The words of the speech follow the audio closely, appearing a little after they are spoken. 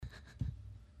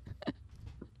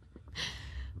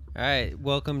All right,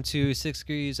 welcome to 6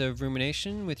 Degrees of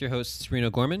Rumination with your hosts, Reno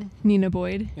Gorman. Nina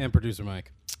Boyd. And producer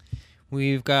Mike.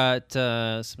 We've got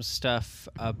some stuff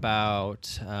about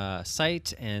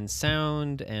sight and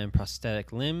sound and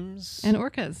prosthetic limbs. And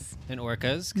orcas. And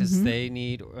orcas, because they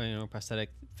need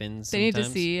prosthetic fins sometimes. They need to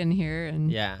see and hear and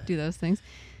do those things.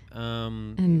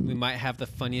 And we might have the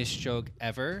funniest joke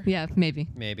ever. Yeah, maybe.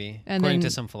 Maybe, and according to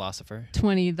some philosopher.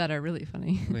 20 that are really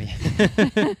funny.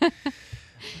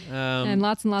 And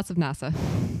lots of NASA.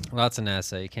 Lots of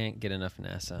NASA. You can't get enough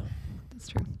NASA. That's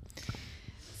true.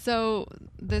 So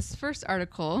this first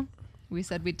article we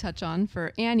said we'd touch on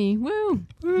for Annie. Woo!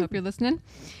 Hope you're listening.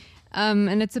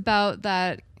 And it's about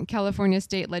that California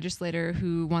state legislator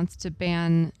who wants to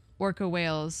ban orca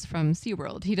whales from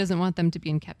SeaWorld. He doesn't want them to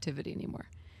be in captivity anymore.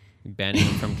 Banning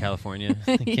them from California.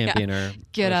 They can't be in our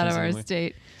Get out of our anymore.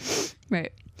 state.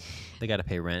 Right. They got to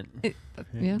pay rent.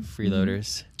 Yeah.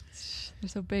 Freeloaders. They're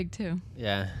so big too.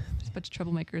 Yeah. Just a bunch of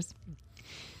troublemakers.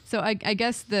 So I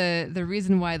guess the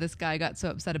reason why this guy got so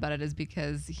upset about it is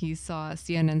because he saw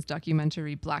CNN's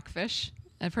documentary Blackfish.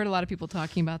 I've heard a lot of people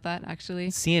talking about that actually.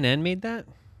 CNN made that?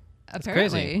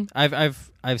 Apparently. That's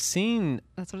crazy. I've seen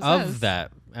That's what it of says.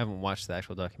 that. I haven't watched the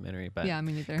actual documentary, but Yeah,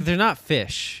 me neither. they're not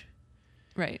fish.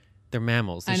 Right. They're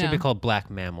mammals. They I should be know. called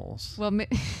black mammals. Well,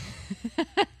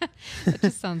 that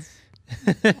just sounds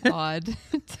odd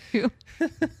too.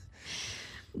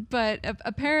 But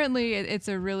apparently it's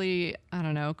a really, I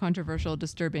don't know, controversial,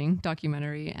 disturbing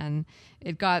documentary. And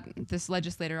it got this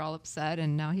legislator all upset.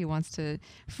 And now he wants to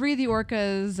free the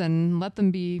orcas and let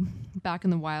them be back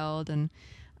in the wild. And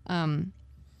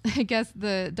I guess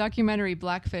the documentary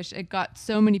Blackfish, it got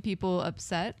so many people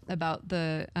upset about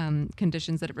the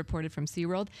conditions that it reported from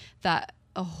SeaWorld that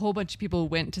a whole bunch of people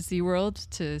went to SeaWorld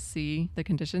to see the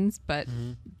conditions. But,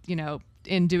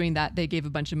 in doing that, they gave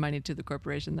a bunch of money to the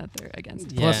corporation that they're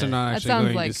against. Yeah. Plus, they're not That actually sounds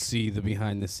going like- to see the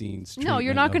behind-the-scenes. No,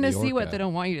 you're not going to see what orca. they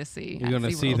don't want you to see. You're going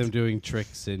to see SeaWorld. them doing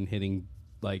tricks and hitting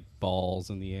like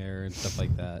balls in the air and stuff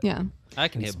like that. Yeah, I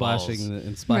can And hit splashing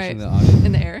balls the right. the audience.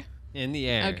 In the air. in the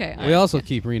air. Okay. We also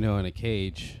keep Reno in a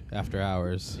cage after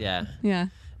hours. Yeah. Yeah.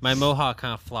 My mohawk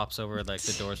kind of flops over like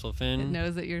the dorsal fin. It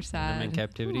knows that you're when sad. I'm in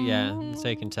captivity. Yeah. So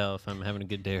you can tell if I'm having a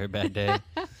good day or a bad day.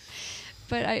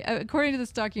 But according to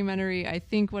this documentary, I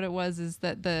think what it was is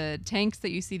that the tanks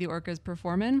that you see the orcas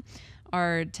perform in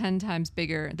are 10 times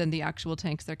bigger than the actual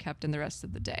tanks they're kept in the rest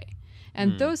of the day.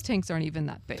 And those tanks aren't even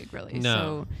that big, really. No.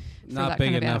 So for Not that big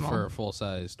kind of enough animal. for a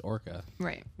full-sized orca.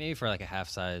 Right. Maybe for like a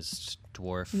half-sized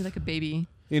dwarf. Maybe like a baby.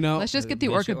 You know, Let's just get the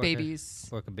miniature orca orca. babies.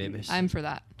 Orca babies. I'm for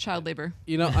that. Child labor.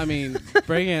 I mean,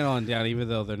 bringing it on down, even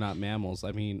though they're not mammals.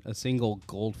 I mean, a single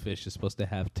goldfish is supposed to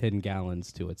have 10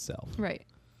 gallons to itself. Right.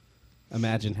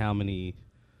 Imagine how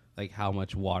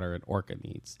much water an orca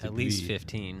needs. To At least be.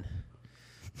 15.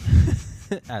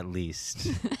 At least.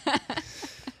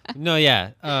 No, yeah.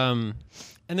 And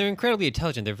they're incredibly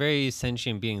intelligent. They're very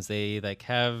sentient beings. They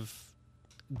have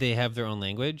their own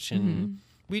language. And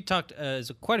we talked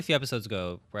quite a few episodes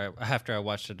ago, after I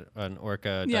watched an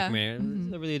orca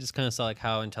documentary. I really just kind of saw like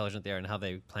how intelligent they are and how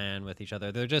they plan with each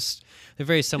other. They're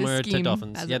very similar to scheme,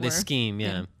 dolphins. as Yeah, it they were. scheme.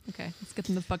 Yeah. Okay. Let's get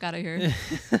them the fuck out of here.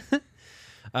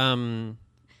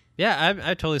 Yeah,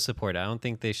 I totally support it. I don't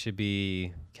think they should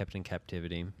be kept in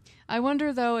captivity. I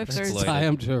wonder though if there's Exploited. Tie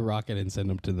them to a rocket and send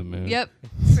them to the moon. Yep,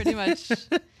 pretty much.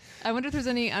 I wonder if there's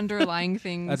any underlying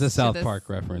things. That's a to South this Park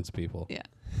reference, people. Yeah,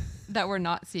 that we're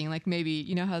not seeing. Like maybe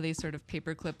you know how they sort of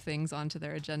paperclip things onto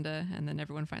their agenda, and then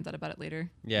everyone finds out about it later.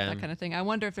 Yeah. that kind of thing. I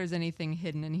wonder if there's anything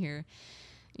hidden in here.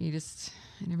 You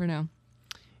never know.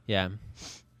 Yeah.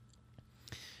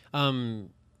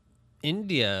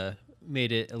 India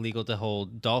made it illegal to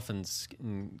hold dolphins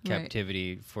in Right.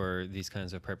 captivity for these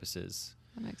kinds of purposes.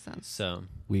 That makes sense. So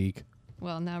Weak.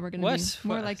 Well, now we're gonna what? be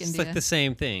more What? like It's India. like the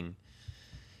same thing.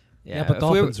 Yeah, but if we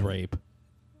were- dolphins rape.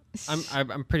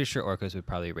 I'm pretty sure orcas would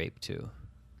probably rape too.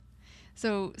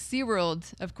 So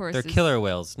SeaWorld, of course, They're is, killer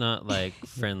whales, not like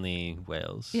friendly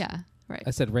whales. Yeah, right. I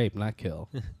said rape, not kill.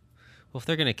 Well, if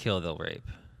they're gonna kill, they'll rape.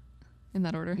 In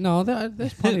that order. No,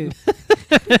 there's plenty.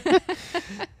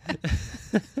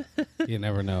 You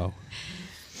never know.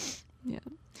 Yeah.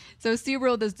 So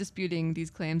SeaWorld is disputing these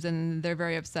claims, and they're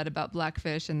very upset about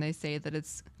Blackfish, and they say that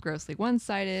it's grossly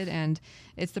one-sided, and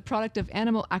it's the product of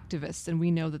animal activists, and we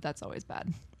know that that's always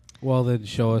bad. Well, then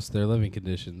show us their living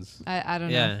conditions. I don't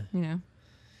Yeah. know. You know.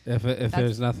 If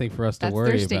there's nothing for us to that's their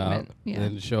worry about, statement, yeah.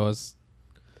 then show us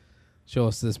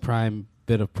this prime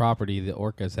bit of property the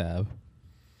orcas have.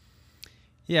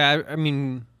 Yeah, I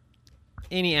mean,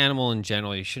 any animal in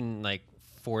general, you shouldn't like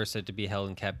force it to be held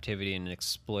in captivity and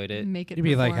exploit it. Make it You'd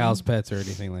be like perform. house pets or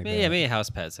anything like that. Yeah, maybe house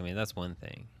pets. I mean, that's one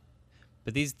thing.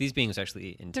 But these beings are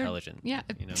actually intelligent. Yeah.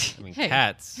 You know, I mean, Hey,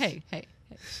 cats. Hey.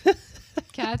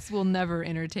 Cats will never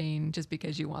entertain just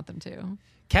because you want them to.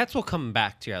 Cats will come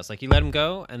back to your house. Like, you let them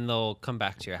go, and they'll come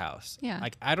back to your house. Yeah.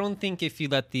 Like, I don't think if you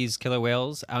let these killer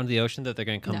whales out into the ocean that they're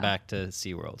going to come No. back to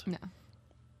SeaWorld. No.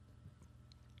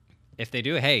 If they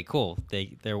do, hey, cool.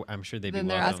 I'm sure they'd Then be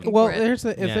they're welcome. asking- Well, for it. there's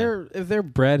if Yeah. they're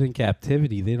bred in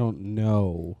captivity, they don't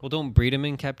know. Well, don't breed them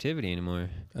in captivity anymore.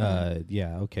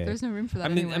 Yeah. Okay. There's no room for that.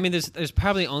 I mean, anywhere. there's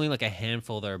probably only like a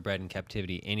handful that are bred in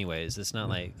captivity, anyways. It's not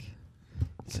like.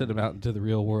 Send them out into the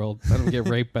real world. Let them get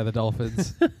raped by the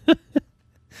dolphins.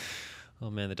 Oh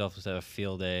man, the dolphins have a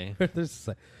field day. They're just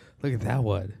like, look at that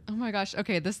one. Oh my gosh.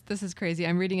 Okay, this is crazy.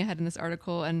 I'm reading ahead in this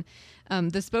article, and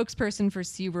the spokesperson for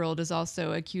SeaWorld is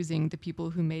also accusing the people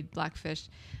who made Blackfish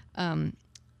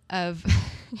of,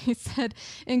 he said,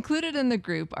 included in the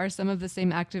group are some of the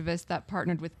same activists that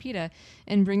partnered with PETA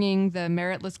in bringing the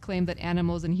meritless claim that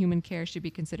animals in human care should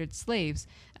be considered slaves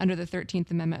under the 13th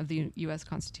Amendment of the U.S.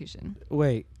 Constitution.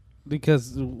 Wait,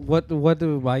 because what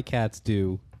do my cats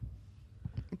do?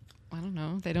 I don't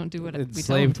know. They don't do what we tell them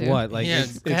Enslaved to. what? Like yeah,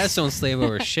 it's cats don't slave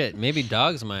over shit. Maybe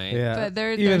dogs might. yeah. But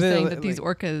they're Even saying though, that these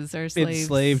like, orcas are slaves.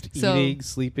 enslaved, So, eating,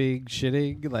 sleeping,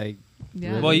 shitting. Like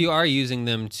yeah. Well, you are using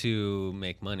them to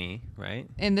make money, right?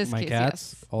 In this my case,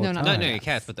 cats yes. all No, the not time. No, my your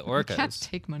cats, but the orcas. Cats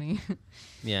take money.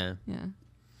 Yeah. Yeah.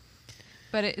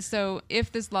 But so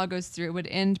if this law goes through, it would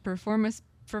end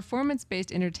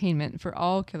performance-based entertainment for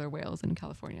all killer whales in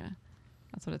California.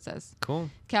 That's what it says. Cool.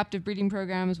 Captive breeding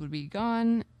programs would be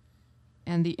gone,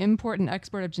 and the import and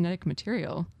export of genetic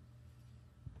material.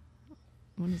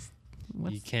 You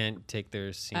What's can't take their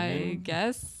I semen.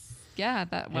 guess? Yeah,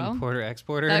 that well. Importer,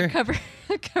 exporter. That covers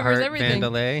Art everything.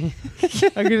 Vandalay.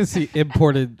 I'm gonna see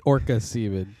imported orca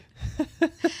semen.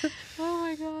 Oh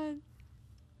my god.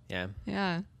 Yeah.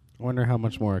 Yeah. I wonder how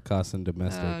much more it costs than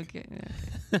domestic. Okay.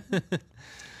 Yeah.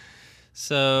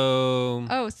 So.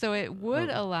 Oh, so it would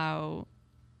allow,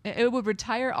 it would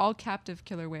retire all captive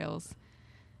killer whales,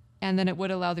 and then it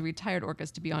would allow the retired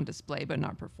orcas to be on display but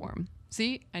not perform.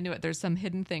 See, I knew it. There's some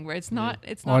hidden thing where it's not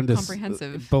On dis-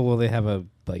 comprehensive. But will they have a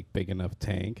big enough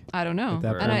tank? I don't know, At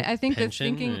that and point? I think the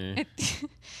Pension, thinking,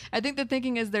 I think the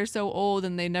thinking is they're so old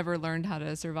and they never learned how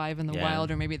to survive in the Yeah. wild,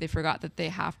 or maybe they forgot that they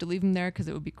have to leave them there because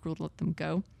it would be cruel to let them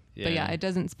go. But yeah, it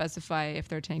doesn't specify if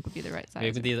their tank would be the right size.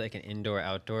 Maybe or they like an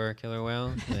indoor-outdoor killer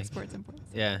whale. Like, exports, imports.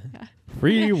 yeah.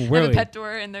 Free Have a Willy. pet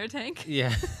door in their tank.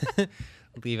 Yeah.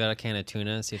 Leave out a can of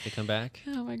tuna, see if they come back.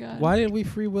 Oh my god. Why did we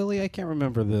free Willy? I can't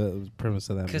remember the premise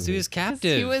of that. Because movie. he was 'Cause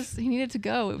captive. he needed to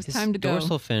go. It was His time to go.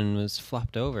 dorsal fin was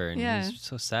flopped over, and Yeah. he was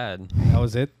so sad. That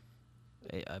was it.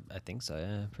 I think so.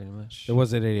 Yeah, pretty much. There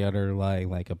wasn't any underlying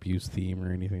like abuse theme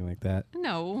or anything like that.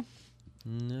 No,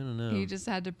 No. he just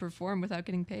had to perform without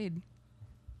getting paid.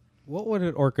 What would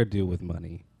an orca do with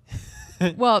money?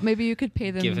 Well, maybe you could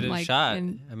pay them. Give it a like, shot.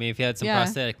 in- I mean, if you had some Yeah,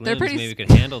 prosthetic they're limbs, pretty maybe s- we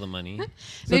could handle the money. So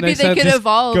Maybe next they time could just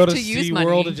evolve go to use money.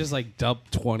 SeaWorld and just like dump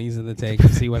 20s in the tank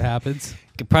and see what happens.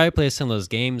 Could probably play some of those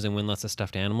games and win lots of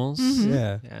stuffed animals. Mm-hmm.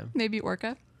 Yeah. Yeah. Maybe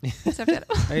orca. Except that-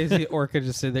 I see orca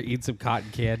just sitting there eating some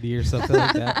cotton candy or something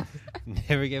like that.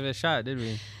 Never gave it a shot, did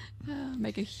we?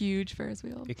 make a huge Ferris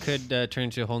wheel. It could turn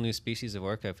into a whole new species of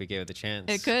orca if we gave it the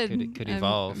chance. It could. It could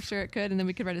evolve. I'm sure it could, and then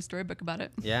we could write a storybook about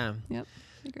it. Yeah. Yep.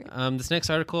 Be great. This next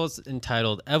article is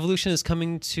entitled "Evolution is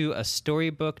Coming to a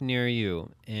Storybook Near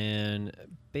You," and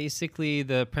basically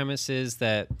the premise is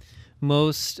that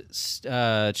most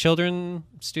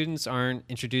students aren't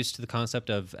introduced to the concept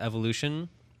of evolution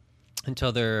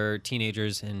until they're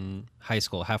teenagers in high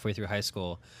school, halfway through high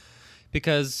school,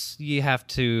 because you have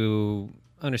to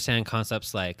understand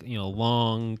concepts like, you know,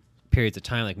 long periods of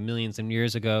time, like millions of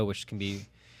years ago, which can be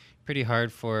pretty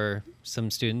hard for some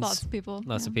students. Lots of people.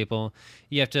 Lots yeah. of people.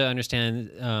 You have to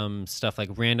understand stuff like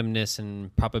randomness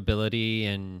and probability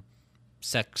and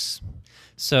sex.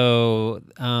 So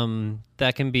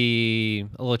that can be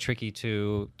a little tricky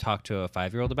to talk to a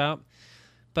 5-year-old about.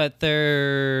 But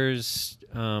there's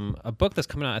a book that's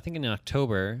coming out, I think in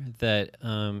October, that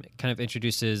kind of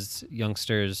introduces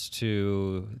youngsters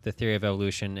to the theory of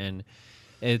evolution. And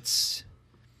it's...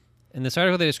 in this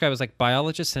article, they describe it as like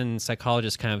biologists and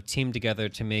psychologists kind of team together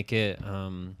to make it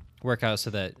work out so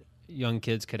that young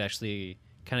kids could actually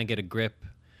kind of get a grip,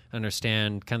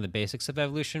 understand kind of the basics of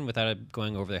evolution without it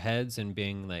going over their heads and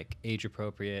being like age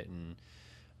appropriate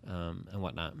and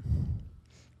whatnot.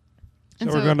 And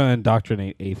So we're going to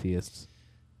indoctrinate atheists.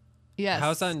 Yes.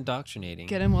 How's that indoctrinating?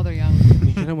 Get them while they're young.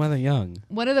 Get them while they're young.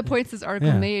 One of the points this article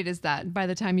Yeah. made is that by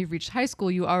the time you've reached high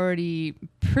school, you already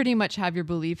pretty much have your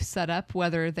beliefs set up,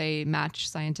 whether they match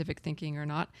scientific thinking or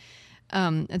not.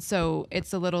 And so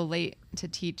it's a little late to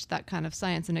teach that kind of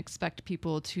science and expect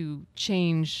people to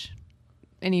change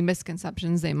any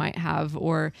misconceptions they might have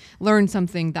or learn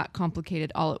something that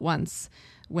complicated all at once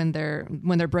when their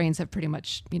brains have pretty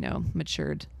much,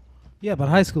 matured. Yeah, but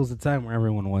high school's the time where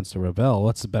everyone wants to rebel.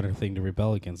 What's the better thing to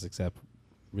rebel against except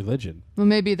religion? Well,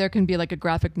 maybe there can be like a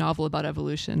graphic novel about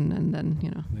evolution, and then,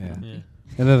 Yeah. Yeah.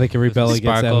 And then they can rebel against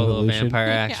Sparkle, a little evolution. vampire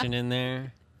Yeah. action in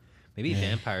there. Maybe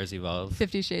vampires evolve.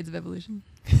 50 Shades of Evolution.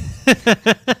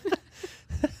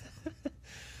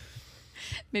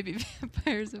 Maybe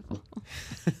vampires evolve.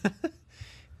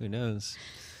 Who knows?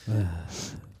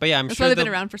 But yeah, I'm That's sure why they've been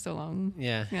they'll- around for so long.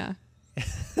 Yeah. Yeah.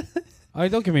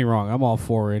 Don't get me wrong. I'm all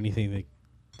for anything that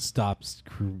stops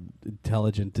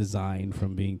intelligent design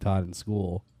from being taught in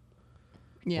school.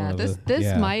 Yeah. Or This the-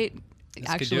 yeah. might This could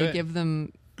do actually it. give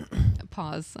them a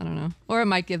pause. I don't know. Or it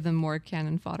might give them more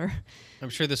cannon fodder. I'm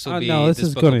sure this will be no, this this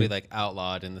is book will gonna- be like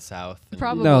outlawed in the South. and-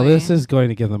 Probably. No, this is going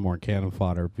to give them more cannon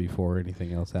fodder before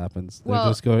anything else happens.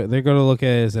 Well- They're going to look at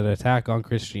it as an attack on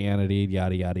Christianity,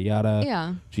 yada yada yada.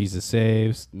 Yeah. Jesus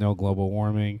saves, no global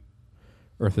warming.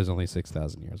 Earth is only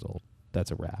 6,000 years old. That's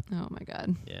a wrap. Oh my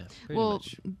God. Yeah. Pretty Well,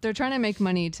 much. they're trying to make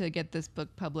money to get this book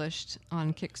published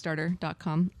on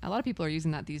Kickstarter.com. A lot of people are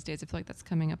using that these days. I feel like that's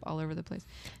coming up all over the place.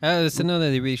 So now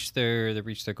that they reached their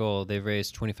goal, they've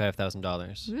raised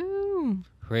 $25,000. Woo!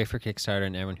 Hooray for Kickstarter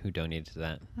and everyone who donated to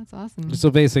that. That's awesome. So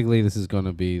basically, this is going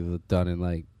to be done in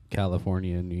like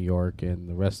California and New York, and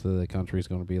the rest of the country is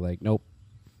going to be like, nope.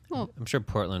 Well, I'm sure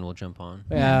Portland will jump on.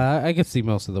 Yeah, I could see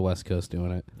most of the West Coast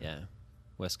doing it. Yeah.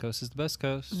 West Coast is the best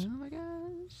coast. oh my gosh.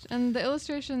 And the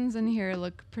illustrations in here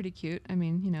look pretty cute. I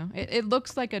mean, it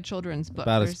looks like a children's book.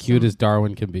 About as There's cute some- as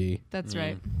Darwin can be. That's Mm.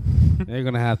 right. They're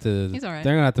gonna have to. He's all right.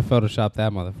 They're gonna have to Photoshop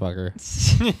that motherfucker.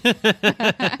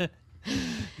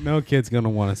 No kid's gonna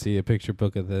want to see a picture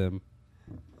book of them.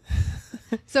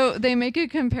 So they make a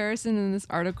comparison in this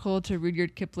article to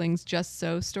Rudyard Kipling's Just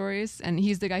So stories, and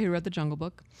he's the guy who wrote the Jungle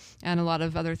Book and a lot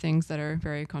of other things that are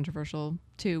very controversial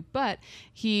too. But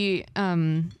he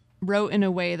wrote in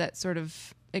a way that sort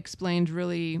of explained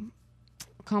really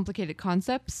complicated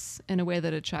concepts in a way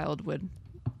that a child would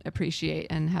appreciate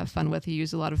and have fun with. He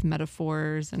used a lot of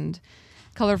metaphors and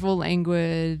colorful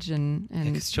language and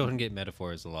Because children get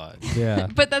metaphors a lot. Yeah.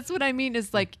 but that's what I mean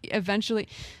is like eventually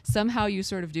somehow you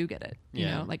sort of do get it, you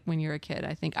Yeah. know, like when you're a kid.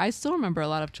 I think I still remember a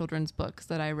lot of children's books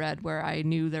that I read where I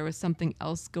knew there was something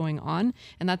else going on,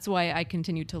 and that's why I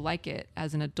continued to like it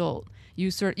as an adult.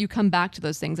 You come back to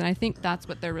those things, and I think that's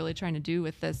what they're really trying to do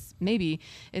with this maybe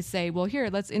is say, well, here,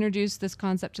 let's introduce this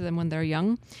concept to them when they're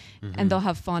young and they'll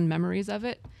have fond memories of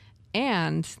it.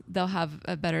 And they'll have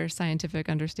a better scientific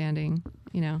understanding,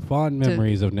 you know. Fond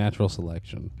memories of natural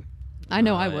selection. I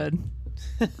know I yeah. would.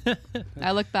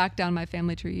 I look back down my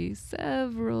family tree,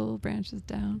 several branches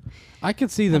down. I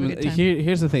could see Have a them. good time.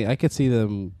 Here's the thing. I could see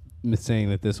them saying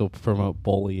that this will promote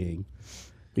bullying,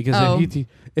 because Oh, if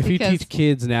you because- teach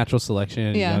kids natural selection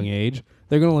at Yeah. a young age,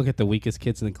 they're gonna look at the weakest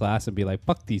kids in the class and be like,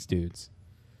 "Fuck these dudes."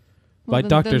 Well, My then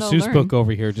Dr. they'll Seuss learn. book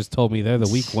over here just told me they're the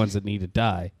weak ones that need to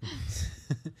die.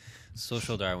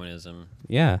 Social Darwinism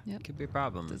Yeah, Yep. could be a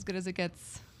problem. It's as good as it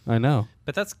gets. I know.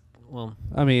 But that's, well,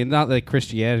 I mean, not that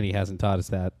Christianity hasn't taught us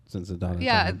that since the dawn of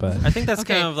Yeah, time, but I think that's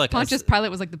Okay, kind of like Pontius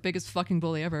Pilate was like the biggest fucking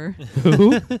bully ever.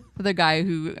 who? The guy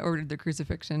who ordered the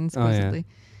crucifixion, Oh, yeah. supposedly.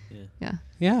 Yeah.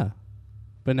 Yeah,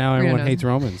 but now We don't everyone know. hates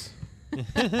Romans.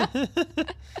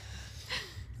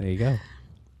 There you go.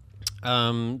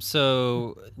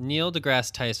 So Neil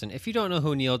deGrasse Tyson. If you don't know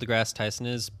who Neil deGrasse Tyson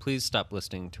is, please stop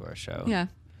listening to our show. Yeah.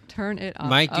 Turn it off.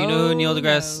 Mike, do you know who Neil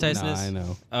deGrasse no. Tyson No, is? I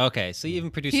know. Okay, so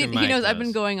even producer He Mike knows. I've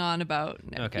been going on about.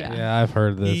 Okay. Yeah, I've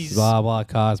heard this. He's- Blah blah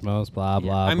cosmos. Blah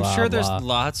blah. I'm blah, sure there's blah.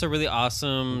 lots of really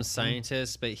awesome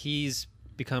scientists, but he's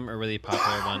become a really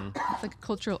popular one. It's like a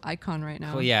cultural icon right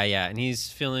now. Well, yeah, and he's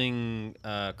filling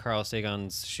Carl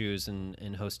Sagan's shoes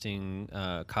and hosting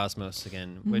Cosmos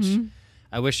again, which Mhm.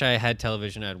 I wish I had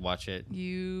television. I'd watch it.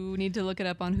 You need to look it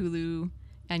up on Hulu,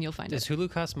 and you'll find Does it. Hulu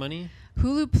cost money?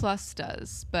 Hulu Plus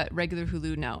does, but regular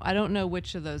Hulu, no. I don't know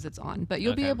which of those it's on, but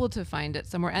you'll be Okay. able to find it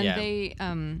somewhere. And Yeah. they,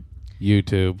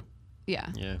 YouTube, yeah,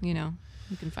 Yeah. you know,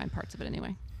 you can find parts of it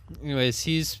anyway. Anyways,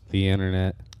 he's the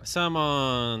internet. some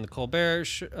on the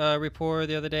Colbert Report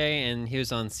the other day, and he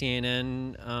was on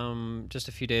CNN just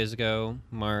a few days ago,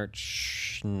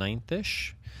 March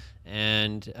 9th-ish.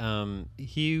 And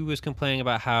he was complaining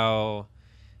about how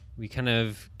we kind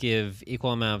of give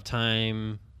equal amount of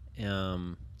time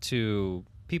to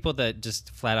people that just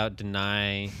flat out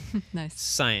deny Nice.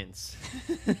 science.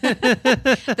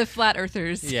 The flat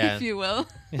earthers, Yeah. if you will.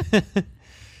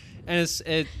 And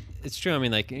it's true. I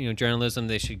mean, like, journalism,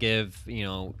 they should give,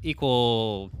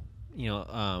 equal,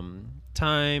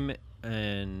 time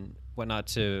and whatnot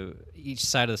to each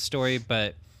side of the story.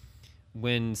 But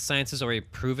when science has already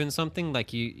proven something,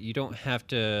 like you don't have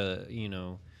to,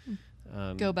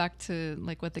 Go back to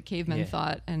like what the cavemen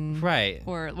thought, and right,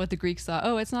 or what the Greeks thought.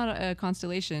 Oh, it's not a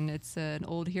constellation; it's an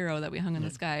old hero that we hung in the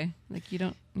sky. Like you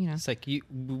don't, It's like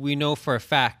we know for a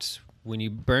fact when you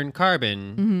burn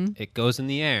carbon, it goes in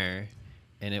the air,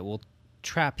 and it will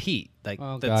trap heat. Like,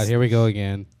 Oh God, here we go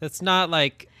again. That's not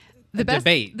like the a best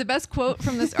debate. The best quote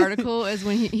from this article is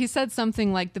when he said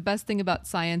something like, "The best thing about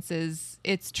science is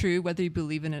it's true whether you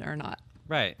believe in it or not."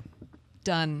 Right.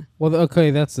 Done. Well,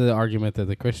 okay, that's the argument that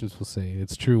the Christians will say.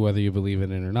 It's true whether you believe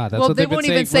in it or not. That's well, what they they've been won't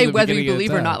saying even from say the whether you beginning of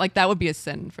believe or time. not. Like that would be a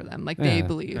sin for them. Like they Yeah.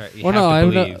 believe. Right, you Well, have no,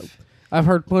 to I believe. I've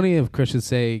heard plenty of Christians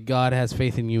say God has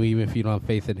faith in you even if you don't have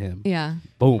faith in Him. Yeah.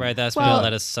 Boom. Right, that's Well- why He'll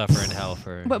let us suffer in hell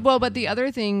for. But the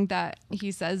other thing that he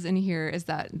says in here is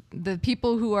that the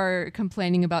people who are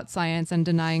complaining about science and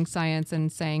denying science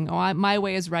and saying, "Oh, my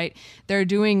way is right," they're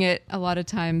doing it a lot of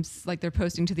times like they're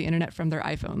posting to the internet from their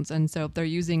iPhones, and so they're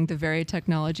using the very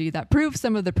technology that proves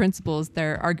some of the principles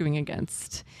they're arguing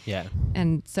against. Yeah.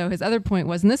 And so his other point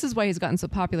was, and this is why he's gotten so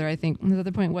popular, I think, his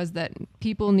other point was that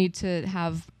people need to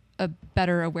have a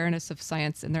better awareness of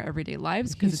science in their everyday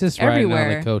lives because He's it's just riding on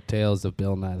everywhere. the coattails of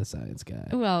Bill Nye the Science Guy.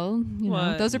 Well,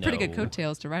 What? those are pretty good No.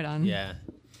 coattails to ride on. Yeah.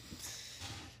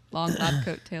 Long lab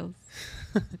coattails.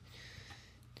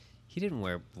 He didn't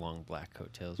wear long black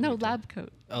coattails. No, did he? lab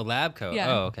coat. Oh, lab coat.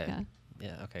 Yeah. Oh, okay. Yeah.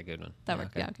 Yeah. Okay. Good one. That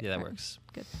worked. Okay. Yeah, okay, Yeah, that alright. works.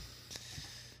 Good.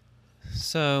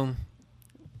 So,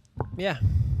 yeah.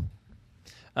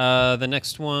 The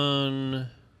next one.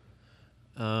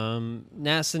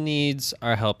 NASA needs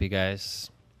our help, you guys.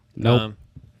 Nope.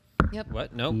 Yep.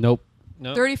 What? Nope. Nope.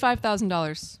 Nope.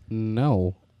 $35,000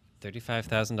 No.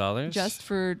 $35,000. just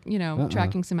for Uh-uh.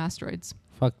 tracking some asteroids.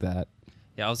 Fuck that.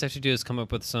 Yeah. All they have to do is come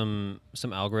up with some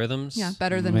algorithms. Yeah,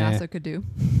 better than Meh. NASA could do.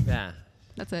 Yeah.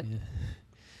 That's it.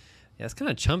 Yeah, it's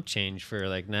kind of chump change for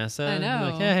like NASA. I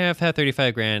know. Like, yeah, I've had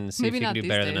 35 grand and see Maybe if you not can do these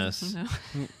better days. than us.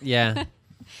 No. Yeah.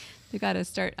 They got to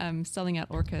start selling out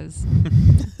orcas.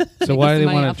 So Make why us do they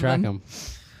money want off to of track them. them?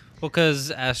 Well, because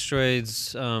asteroids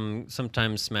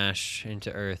sometimes smash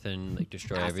into Earth and like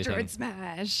destroy Asteroid everything.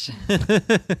 smash.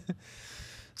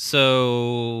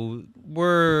 So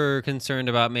we're concerned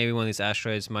about maybe one of these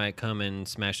asteroids might come and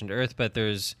smash into Earth, but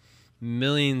there's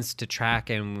millions to track,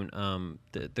 and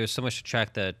there's so much to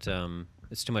track that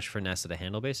it's too much for NASA to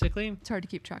handle, basically. It's hard to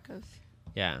keep track of.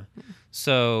 Yeah.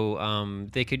 So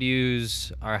they could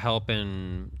use our help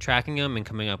in tracking them and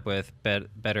coming up with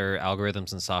better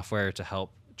algorithms and software to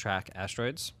help track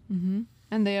asteroids. Mm-hmm.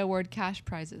 And they award cash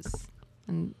prizes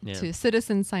and Yeah. to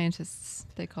citizen scientists,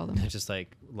 they call them. They're just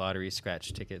like lottery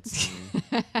scratch tickets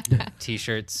and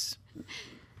T-shirts.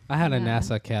 I had a Yeah.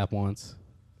 NASA cap once.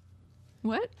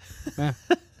 What? Yeah.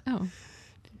 Oh,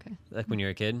 Like when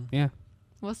you're a kid. Yeah.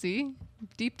 we'll see.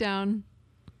 Deep down.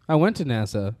 I went to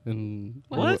NASA and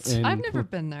What? and- I've never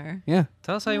been there. Yeah.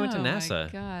 Tell us how you went to Oh, my NASA.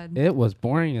 God. It was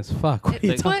boring as fuck. What are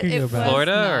you It- talking it about? was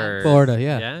Florida not. or Florida,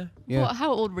 yeah. Yeah. Yeah. Well,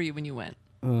 how old were you when you went?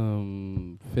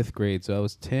 5th grade, so I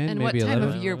was 10, And what maybe time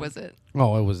 11. of year was it?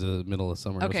 Oh, it was the middle of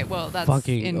summer. It Okay, was well, that's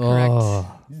fucking, incorrect.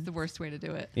 oh, It's the worst way to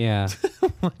do it. yeah.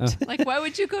 Like, why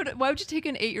would you take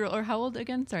an 8-year-old, or how old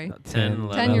again? Sorry. 10, 11.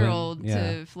 10-year-old Yeah.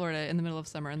 to Florida in the middle of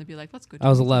summer, and they'd be like, let's go. I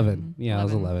was do 11. something. Yeah, I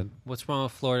was 11. What's wrong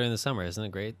with Florida in the summer? Isn't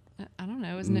it great? I don't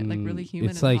know. Isn't it like really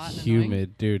humid? It's and like hot and annoying?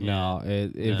 humid, dude. Yeah. No,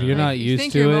 if No. you're not Like, you used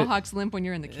think to your it, mohawk's limp when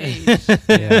you're in the cage.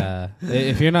 yeah.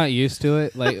 If you're not used to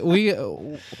it, like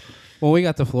when we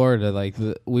got to Florida, like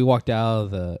we walked out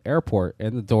of the airport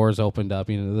and the doors opened up.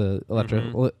 You know,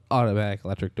 the automatic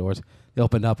electric doors. They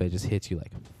opened up. It just hits you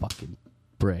like a fucking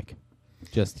brick.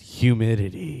 Just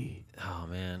humidity. Oh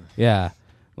man. Yeah,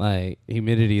 like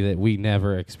humidity that we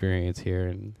never experience here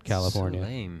in California. So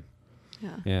lame.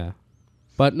 Yeah. Yeah.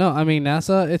 But no, I mean,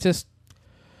 NASA, it's just,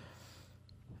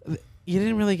 you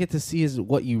didn't really get to see is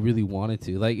what you really wanted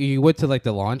to. Like, you went to, like,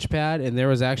 the launch pad, and there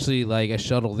was actually, like, a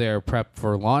shuttle there prepped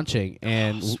for launching,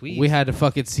 and sweet. we had to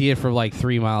fucking see it from, like,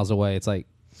 3 miles away. It's like,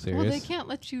 serious? Well, they can't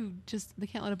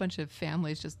let a bunch of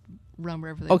families just run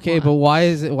wherever they Okay, want. but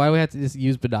why we have to just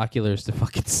use binoculars to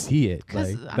fucking see it?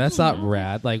 'Cause, Like, I that's don't not know.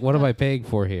 rad. Like, what am I paying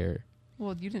for here?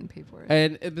 Well, you didn't pay for it.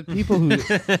 And the people who,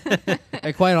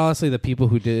 and quite honestly, the people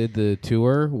who did the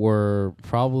tour were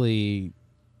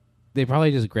they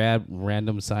probably just grabbed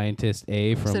random scientist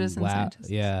A from Citizen lab,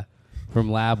 scientists. yeah,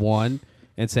 from lab 1,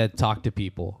 and said talk to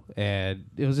people, and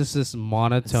it was just this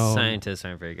monotone. Scientists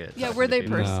aren't very good. Yeah, talking were to they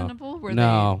people. personable? Were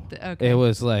No, okay. it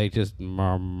was like just.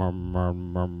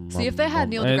 See, if they had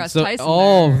Neil and deGrasse so Tyson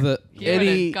all there, of the he would've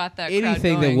any got that crowd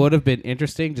anything that going. would have been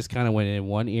interesting just kind of went in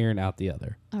one ear and out the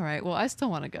other. All right. Well, I still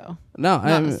want to go. No,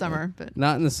 Not in the summer, but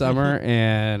not in the summer,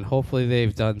 and hopefully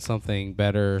they've done something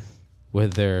better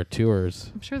with their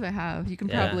tours. I'm sure they have. You can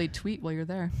Yeah. probably tweet while you're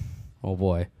there. Oh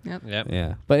boy, Yep. Yep.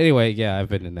 yeah. But anyway, yeah, I've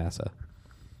been to NASA,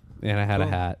 and I had a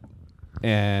Cool. hat,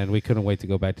 and we couldn't wait to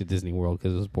go back to Disney World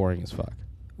because it was boring as fuck.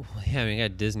 Well, yeah, we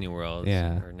got Disney World.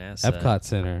 Yeah, Or NASA. Epcot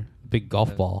Center, big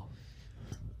golf ball.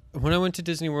 When I went to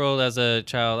Disney World as a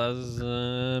child, I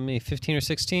was maybe 15 or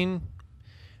 16.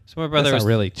 So my brother That's was not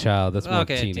really child. That's more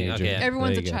Okay, teen- teenager. okay, yeah.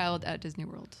 Everyone's a There you go. child at Disney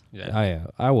World. Yeah. Oh yeah,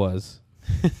 I was.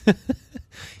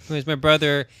 Anyways, my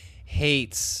brother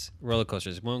hates roller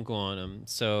coasters. Won't go on them.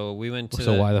 So we went to.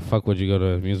 So why the fuck would you go to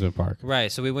an amusement park?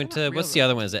 Right. So we went They're to not what's real the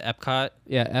other one? Is it Epcot?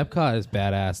 Yeah, Epcot is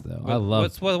badass though. I love.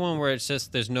 What's the one where it's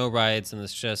just there's no rides and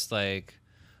it's just like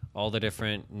all the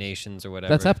different nations or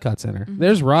whatever. That's Epcot Center. Mhm.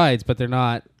 There's rides, but they're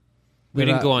not. We they're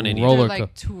didn't not go on any. roller They're co-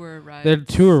 like tour rides. They're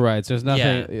tour rides. There's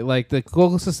nothing like the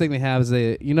closest thing they have is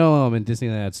in Disneyland they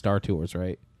had Star Tours,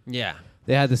 right? Yeah.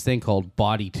 They had this thing called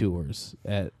Body Tours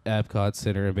at Epcot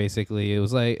Center, and basically it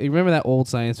was like you remember that old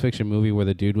science fiction movie where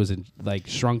the dude was like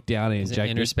shrunk down and Is it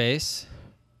injected. Inner Space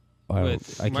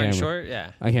with I can't Martin remember. Short?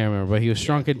 Yeah. I can't remember, but he was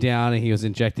shrunken down and he was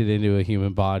injected into a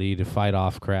human body to fight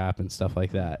off crap and stuff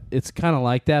like that. It's kind of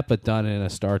like that, but done in a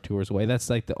Star Tours way. That's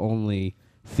like the only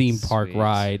theme park Sweet.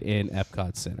 ride in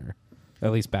Epcot Center,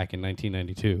 at least back in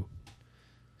 1992.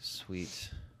 Sweet.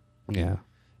 Yeah.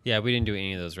 Yeah, we didn't do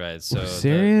any of those rides. So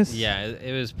Serious? Yeah,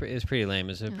 it was pretty lame.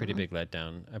 It was a pretty Yeah. big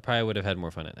letdown. I probably would have had more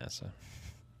fun at NASA.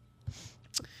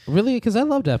 Really, because I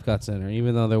loved Epcot Center,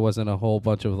 even though there wasn't a whole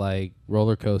bunch of like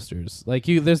roller coasters. Like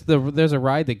there's a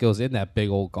ride that goes in that big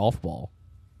old golf ball.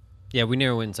 Yeah, we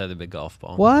never went inside the big golf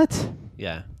ball. What?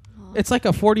 Yeah. Aw. It's like a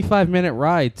 45-minute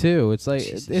ride too. It's like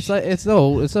Jesus it's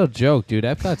no joke, dude.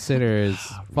 Epcot Center is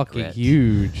fucking Regret.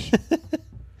 huge.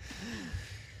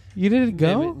 You didn't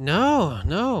go?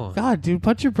 No. God, dude,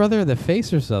 punch your brother in the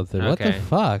face or something. What the Okay.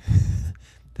 fuck?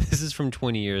 This is from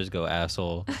 20 years ago,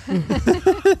 asshole.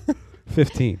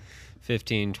 15.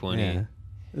 15, 20. Yeah.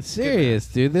 Serious,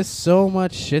 dude. There's so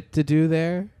much shit to do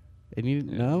there, and you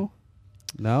didn't know?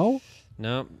 No?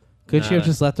 Nope. Couldn't you have Nada.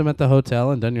 just left him at the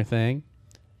hotel and done your thing?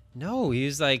 No, he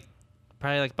was like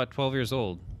probably like about 12 years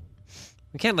old.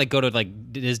 We can't like go to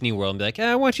like Disney World and be like,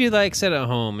 I want you to like sit at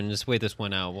home and just wait this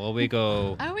one out while we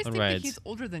go I always on think that rides. he's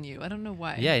older than you. I don't know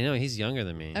why. Yeah, no, he's younger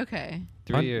than me. Okay.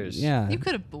 3 years. Yeah. You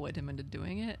could have bullied him into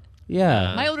doing it.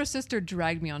 Yeah. My older sister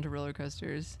dragged me onto roller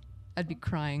coasters. I'd be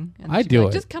crying. And I'd she'd be do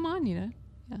like, it. Just come on, Yeah.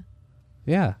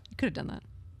 Yeah. You could have done that.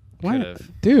 Why?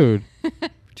 Could've. Dude,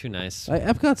 Too nice.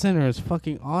 Epcot Center is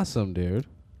fucking awesome, dude.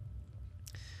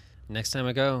 Next time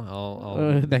I go,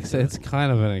 I'll Next, it's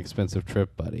kind of an expensive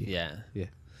trip, buddy. yeah. Yeah.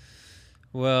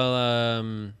 Well,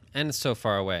 and it's so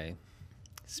far away.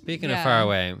 Speaking of Yeah. far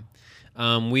away,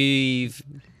 we've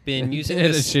been using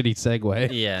It's this. a shitty segue.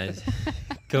 Yeah,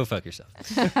 go fuck yourself.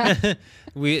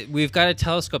 We've got a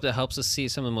telescope that helps us see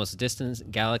some of the most distant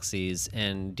galaxies.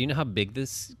 And do you know how big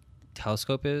this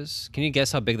telescope is? Can you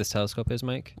guess how big this telescope is,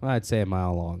 Mike? I'd say a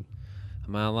mile long.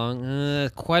 A mile long?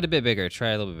 Quite a bit bigger. Try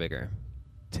a little bit bigger.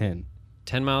 10.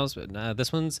 10 miles? But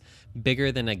this one's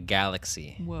bigger than a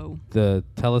galaxy. Whoa. The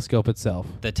telescope itself.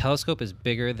 The telescope is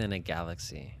bigger than a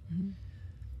galaxy. Mhm.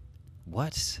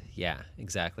 What? Yeah,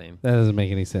 exactly. That doesn't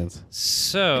make any sense.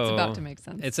 So It's about to make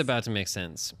sense. It's about to make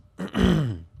sense.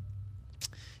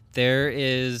 There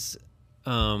is,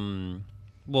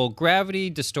 gravity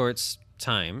distorts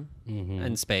time Mm-hmm.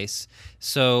 and space.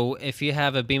 So if you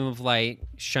have a beam of light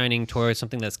shining towards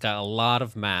something that's got a lot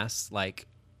of mass, like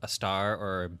a star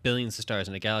or billions of stars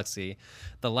in a galaxy,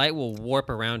 the light will warp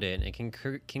around it and it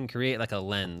can create like a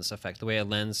lens effect, the way a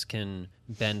lens can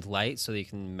bend light so that you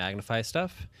can magnify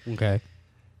stuff. Okay.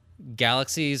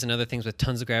 Galaxies and other things with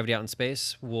tons of gravity out in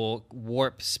space will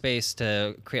warp space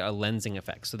to create a lensing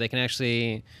effect. So they can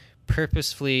actually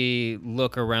purposefully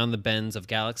look around the bends of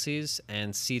galaxies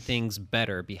and see things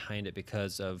better behind it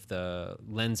because of the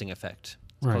lensing effect.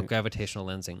 It's Right. called gravitational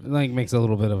lensing. It like makes a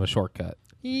little bit of a shortcut.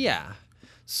 Yeah.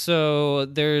 So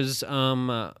there's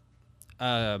a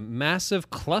massive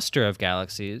cluster of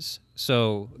galaxies.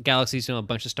 So galaxies, a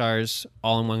bunch of stars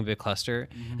all in one big cluster.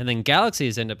 And then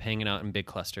galaxies end up hanging out in big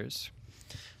clusters.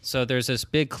 So there's this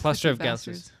big cluster Clicky of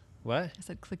galaxies. bastards. What? I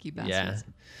said clicky Yeah. bastards.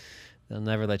 They'll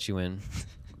never let you in.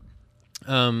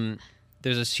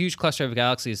 there's this huge cluster of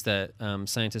galaxies that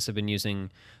scientists have been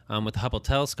using with the Hubble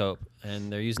telescope,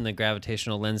 and they're using the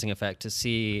gravitational lensing effect to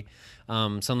see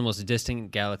some of the most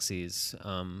distant galaxies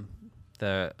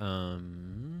that are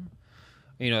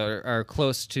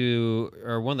close to,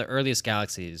 or one of the earliest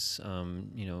galaxies.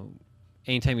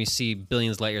 Anytime you see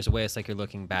billions of light years away, it's like you're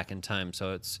looking back in time.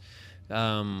 So it's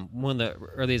one of the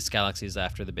earliest galaxies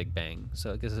after the Big Bang.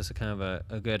 So it gives us a kind of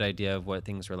a good idea of what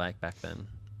things were like back then.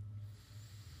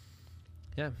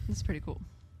 Yeah. That's pretty cool.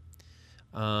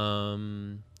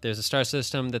 There's a star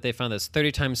system that they found that's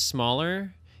 30 times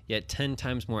smaller, yet 10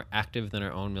 times more active than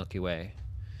our own Milky Way.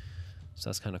 So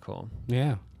that's kind of cool.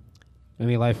 Yeah.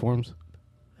 Any life forms?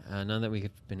 None that we've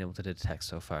been able to detect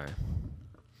so far.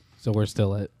 So we're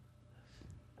still at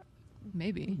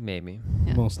Maybe.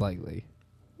 Yeah. most likely.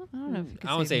 I don't know if you could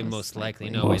I won't say most likely.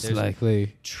 No, Most there's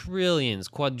likely. trillions,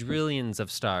 quadrillions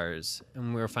of stars,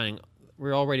 and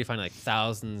we're already finding like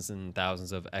thousands and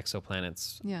thousands of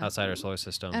exoplanets outside our solar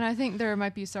system. And I think there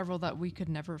might be several that we could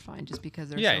never find just because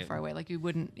they're so far away. Like you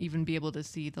wouldn't even be able to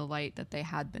see the light that they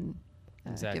had been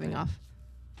giving off.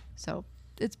 So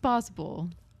it's possible.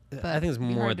 But I think it's it'd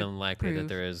be more hard to than likely that prove.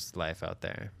 there is life out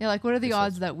there. Yeah, like what are the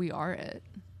Besides- odds that we are it?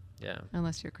 Yeah.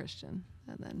 Unless you're Christian,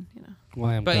 and then Well,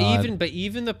 I am But God.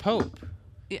 even the Pope.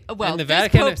 Yeah, well, the this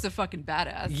Vatican- Pope's a fucking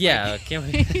badass. Yeah, Like, can't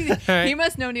we? Right. he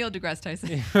must know Neil deGrasse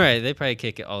Tyson. Right, they probably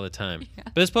kick it all the time. Yeah.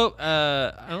 But this Pope,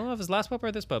 I don't know if it's last Pope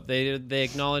or this Pope. They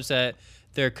acknowledge that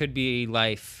there could be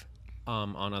life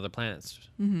on other planets.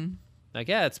 Mm-hmm. Like,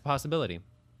 yeah, it's a possibility.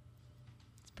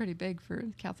 It's pretty big for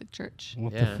the Catholic Church.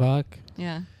 What Yeah. the fuck?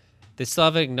 Yeah. They still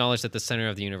haven't acknowledged that the center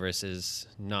of the universe is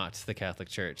not the Catholic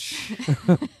Church.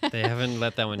 They haven't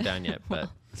let that one down yet, but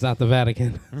It's not the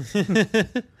Vatican.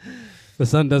 The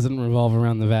sun doesn't revolve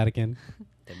around the Vatican.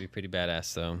 that'd be pretty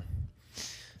badass, though.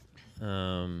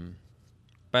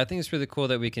 But I think it's really cool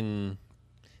that we can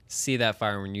see that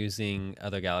far when using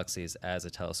other galaxies as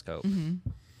a telescope. Mm-hmm.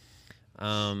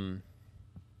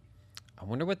 I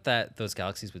wonder what those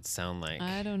galaxies would sound like.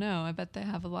 I don't know. I bet they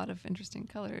have a lot of interesting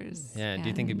colors. Yeah, do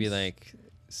you think it'd be and like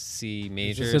C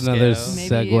major this another scale?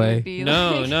 maybe it segue? would be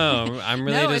No, like no, I'm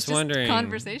really no, just it's just wondering.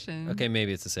 conversation. Okay,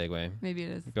 maybe it's a segue. Maybe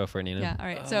it is. Go for it, Nina. Yeah. All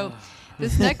right. So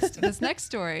this next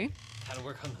story. How to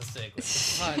work on the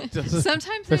segue.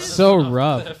 Sometimes they It's just, so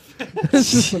rough.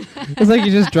 It's like you're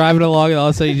just driving along and all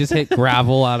of a sudden you just hit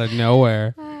gravel out of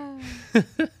nowhere. awesome.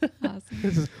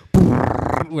 It's just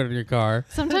with your car.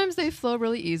 Sometimes they flow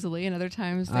really easily, and other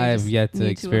times they I have just yet to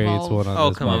need experience evolve. one on Oh,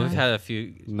 this come on. one. We've had a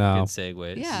few No. good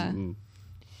segues. Yeah, Mm.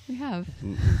 we have.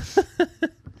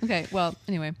 Okay, well,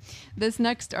 anyway, this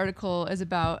next article is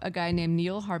about a guy named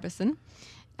Neil Harbisson,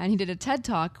 and he did a TED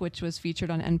Talk, which was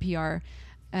featured on NPR.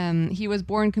 He was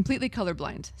born completely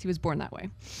colorblind. He was born that way.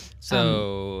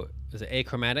 So, is it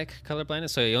achromatic color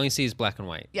blindness? So he only sees black and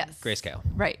white. Yes. Grayscale.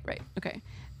 Right. Okay.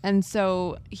 And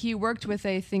so he worked with,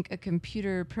 I think, a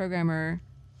computer programmer,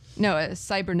 no, a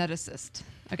cyberneticist.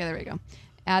 Okay, there we go.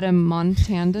 Adam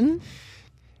Montandon.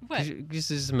 What? Could you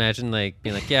just imagine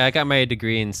being like, yeah, I got my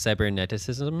degree in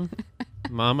cyberneticism.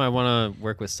 Mom, I want to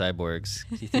work with cyborgs.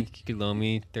 Do you think you could loan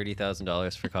me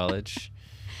 $30,000 for college?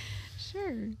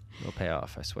 Sure. It'll pay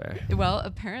off, I swear. Well,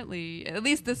 apparently, at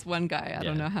least this one guy, I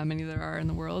don't know how many there are in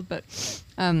the world, but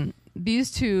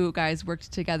these two guys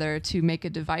worked together to make a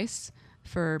device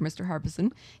for Mr.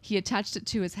 Harbisson. He attached it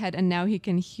to his head, and now he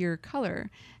can hear color.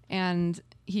 And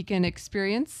he can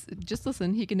experience, just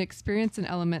listen, he can experience an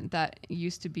element that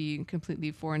used to be completely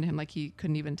foreign to him, like he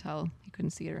couldn't even tell, he couldn't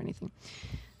see it or anything.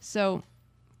 So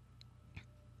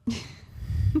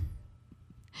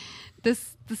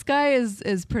this guy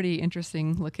is pretty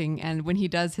interesting looking, and when he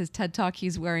does his TED Talk,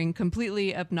 he's wearing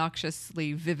completely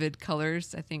obnoxiously vivid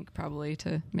colors, I think probably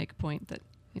to make a point that,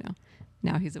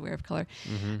 now he's aware of color.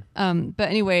 Mm-hmm. But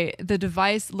anyway, the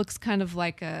device looks kind of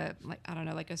like a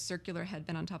circular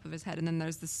headband on top of his head, and then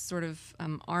there's this sort of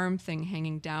arm thing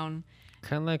hanging down.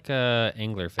 Kind of like a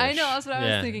anglerfish. I know, that's what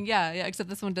I was thinking. Yeah, except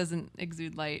this one doesn't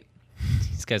exude light.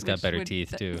 This guy's got which better would-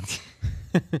 teeth, too.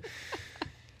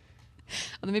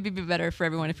 Although maybe it'd be better for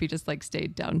everyone if he just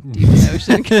stayed down deep in the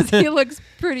ocean, because he looks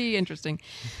pretty interesting.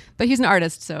 But he's an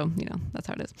artist, so that's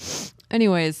how it is.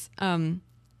 Anyways,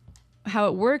 how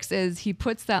it works is he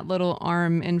puts that little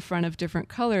arm in front of different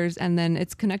colors, and then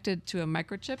it's connected to a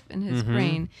microchip in his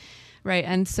brain, right?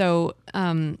 And so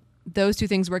those two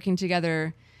things working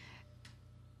together,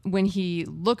 when he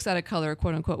looks at a color,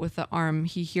 quote unquote, with the arm,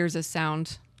 he hears a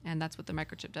sound. And that's what the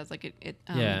microchip does.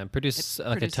 It produces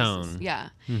like a tone. Yeah.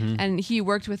 Mm-hmm. And he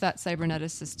worked with that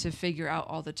cyberneticist to figure out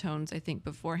all the tones, I think,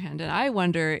 beforehand. And I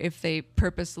wonder if they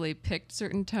purposely picked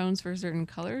certain tones for certain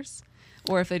colors,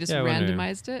 or if they just Yeah, I wonder.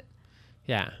 randomized it.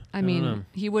 Yeah. I don't mean, know.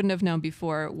 he wouldn't have known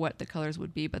before what the colors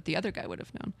would be, but the other guy would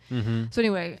have known. Mm-hmm. So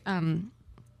anyway,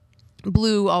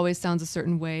 blue always sounds a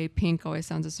certain way, pink always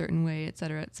sounds a certain way, et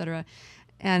cetera, et cetera.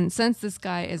 And since this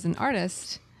guy is an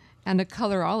artist and a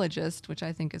colorologist, which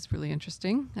I think is really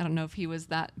interesting, I don't know if he was